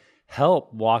counselor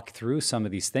help walk through some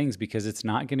of these things, because it's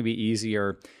not going to be easy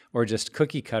or just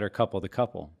cookie cutter couple to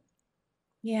couple.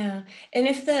 Yeah. And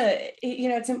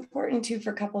it's important too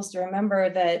for couples to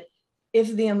remember that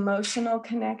if the emotional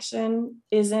connection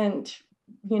isn't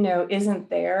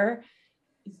there,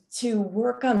 to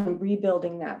work on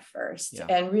rebuilding that first. Yeah.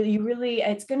 And really,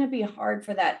 it's going to be hard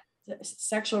for that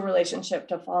sexual relationship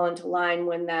to fall into line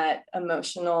when that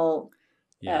emotional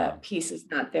piece is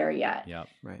not there yet. Yeah,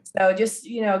 right. So just,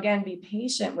 again, be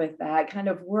patient with that kind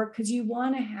of work, because you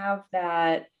want to have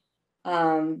that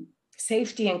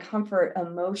safety and comfort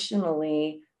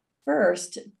emotionally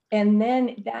first, and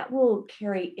then that will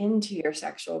carry into your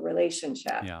sexual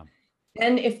relationship. Yeah.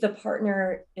 And if the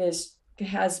partner has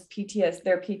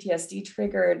their PTSD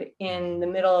triggered in the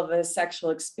middle of a sexual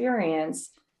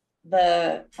experience,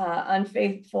 the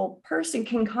unfaithful person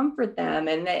can comfort them,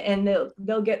 and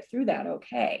they'll get through that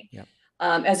okay. Yep.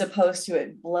 As opposed to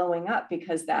it blowing up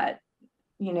because that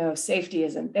safety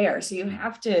isn't there. So you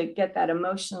have to get that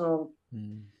emotional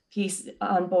piece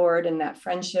on board and that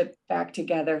friendship back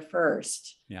together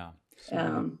first. Yeah.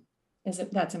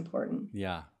 That's important.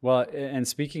 Yeah. Well, and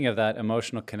speaking of that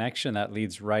emotional connection, that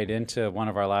leads right into one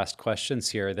of our last questions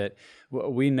here, that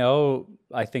we know,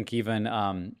 I think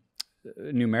even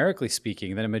numerically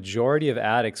speaking, that a majority of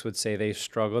addicts would say they've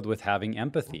struggled with having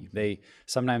empathy.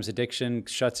 Sometimes addiction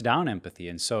shuts down empathy.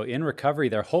 And so in recovery,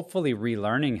 they're hopefully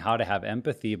relearning how to have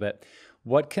empathy, but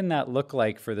what can that look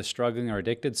like for the struggling or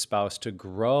addicted spouse to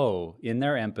grow in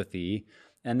their empathy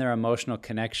and their emotional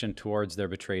connection towards their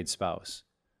betrayed spouse?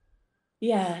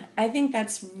 Yeah, I think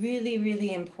that's really,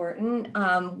 really important.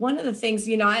 One of the things,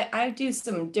 I do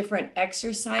some different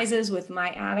exercises with my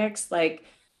addicts, like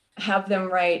have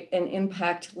them write an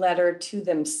impact letter to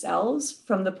themselves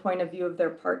from the point of view of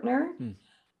their partner.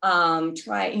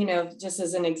 Try, just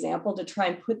as an example, to try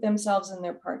and put themselves in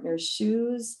their partner's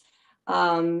shoes.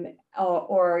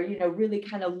 Or really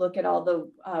kind of look at all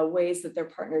the ways that their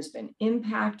partner's been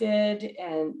impacted.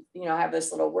 And, I have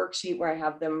this little worksheet where I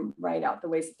have them write out the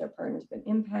ways that their partner's been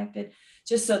impacted,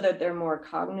 just so that they're more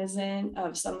cognizant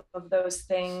of some of those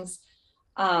things.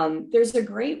 There's a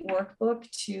great workbook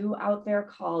too out there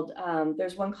called,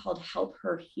 there's one called Help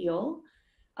Her Heal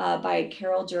by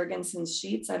Carol Jurgensen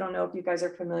Sheets. I don't know if you guys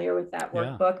are familiar with that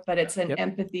workbook, but it's an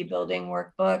empathy building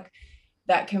workbook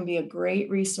that can be a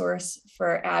great resource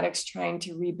for addicts trying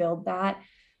to rebuild that.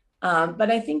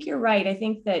 But I think you're right. I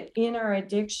think that in our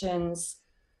addictions,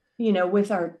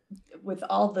 with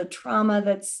all the trauma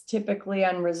that's typically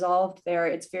unresolved there,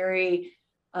 it's very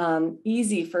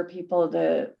easy for people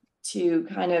to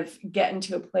kind of get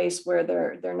into a place where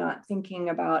they're not thinking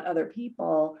about other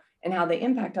people and how they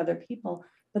impact other people.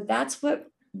 But that's what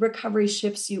recovery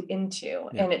shifts you into.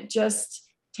 Yeah. And it just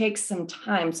takes some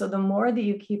time. So the more that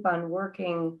you keep on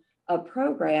working a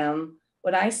program,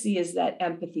 what I see is that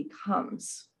empathy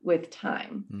comes with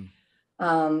time.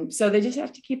 So they just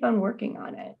have to keep on working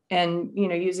on it, and,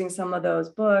 using some of those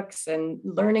books and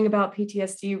learning about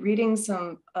PTSD, reading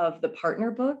some of the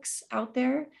partner books out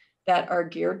there that are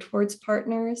geared towards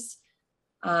partners.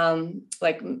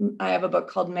 Like I have a book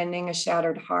called Mending a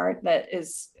Shattered Heart that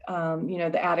is,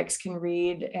 the addicts can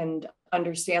read and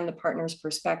understand the partner's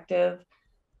perspective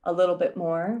a little bit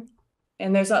more.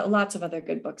 And there's lots of other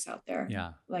good books out there.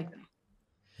 Yeah. Like that.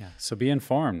 Yeah. So be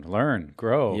informed, learn,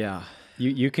 grow. Yeah.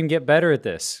 You can get better at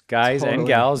this, guys and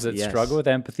gals that struggle with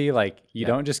empathy. Like you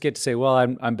don't just get to say, well,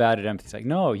 I'm bad at empathy. It's like,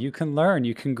 no, you can learn,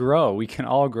 you can grow. We can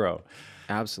all grow.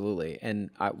 Absolutely. And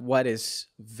what is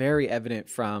very evident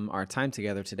from our time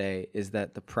together today is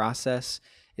that the process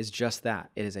is just that.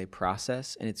 It is a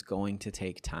process, and it's going to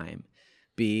take time.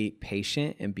 Be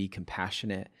patient and be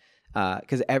compassionate.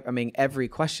 Because every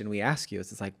question we ask you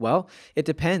is, it's like, well, it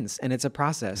depends, and it's a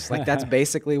process. Like that's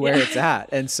basically where it's at.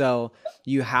 And so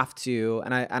you have to,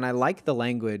 and I like the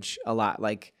language a lot.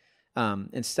 Like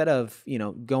instead of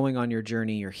going on your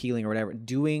journey, your healing or whatever,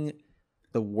 doing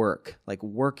the work, like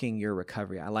working your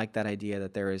recovery. I like that idea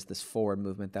that there is this forward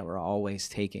movement that we're always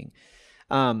taking.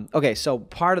 Okay, so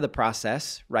part of the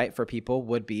process, right, for people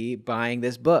would be buying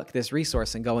this book, this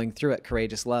resource, and going through it,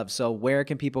 Courageous Love. So where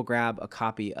can people grab a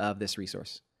copy of this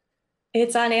resource?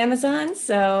 It's on Amazon,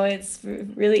 so it's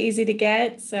really easy to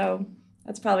get. So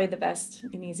that's probably the best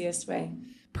and easiest way.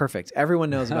 Perfect. Everyone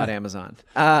knows about Amazon.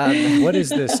 What is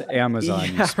this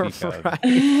Amazon you speak of?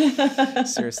 Right.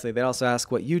 Seriously, they also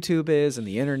ask what YouTube is and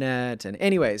the internet. And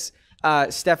anyways,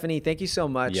 Stefanie, thank you so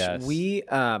much. Yes.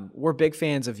 We're big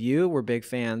fans of you. We're big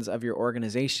fans of your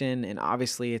organization, and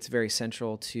obviously, it's very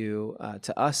central to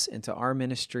us and to our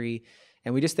ministry.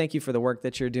 And we just thank you for the work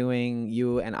that you're doing.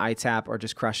 You and ITAP are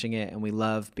just crushing it, and we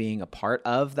love being a part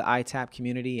of the ITAP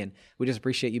community. And we just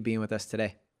appreciate you being with us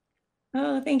today.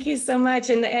 Oh, thank you so much.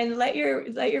 And let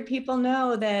your people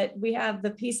know that we have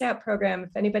the PSAP program. If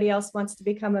anybody else wants to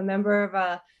become a member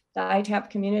of the ITAP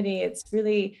community, it's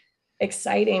really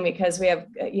exciting because we have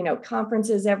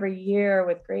conferences every year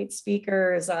with great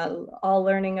speakers, all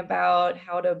learning about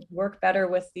how to work better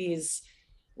with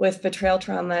betrayal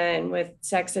trauma and with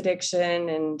sex addiction.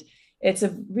 And it's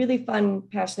a really fun,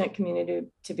 passionate community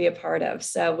to be a part of.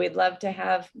 So we'd love to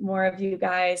have more of you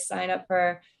guys sign up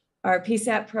for our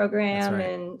PSAP program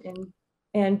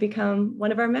and become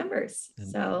one of our members. And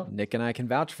so Nick and I can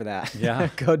vouch for that. Yeah.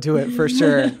 Go do it for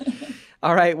sure.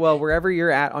 All right. Well, wherever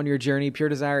you're at on your journey, Pure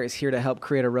Desire is here to help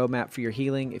create a roadmap for your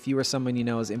healing. If you or someone you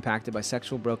know is impacted by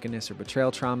sexual brokenness or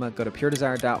betrayal trauma, go to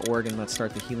puredesire.org and let's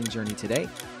start the healing journey today.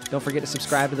 Don't forget to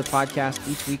subscribe to the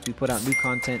podcast. Each week we put out new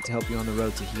content to help you on the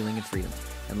road to healing and freedom.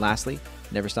 And lastly,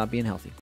 never stop being healthy.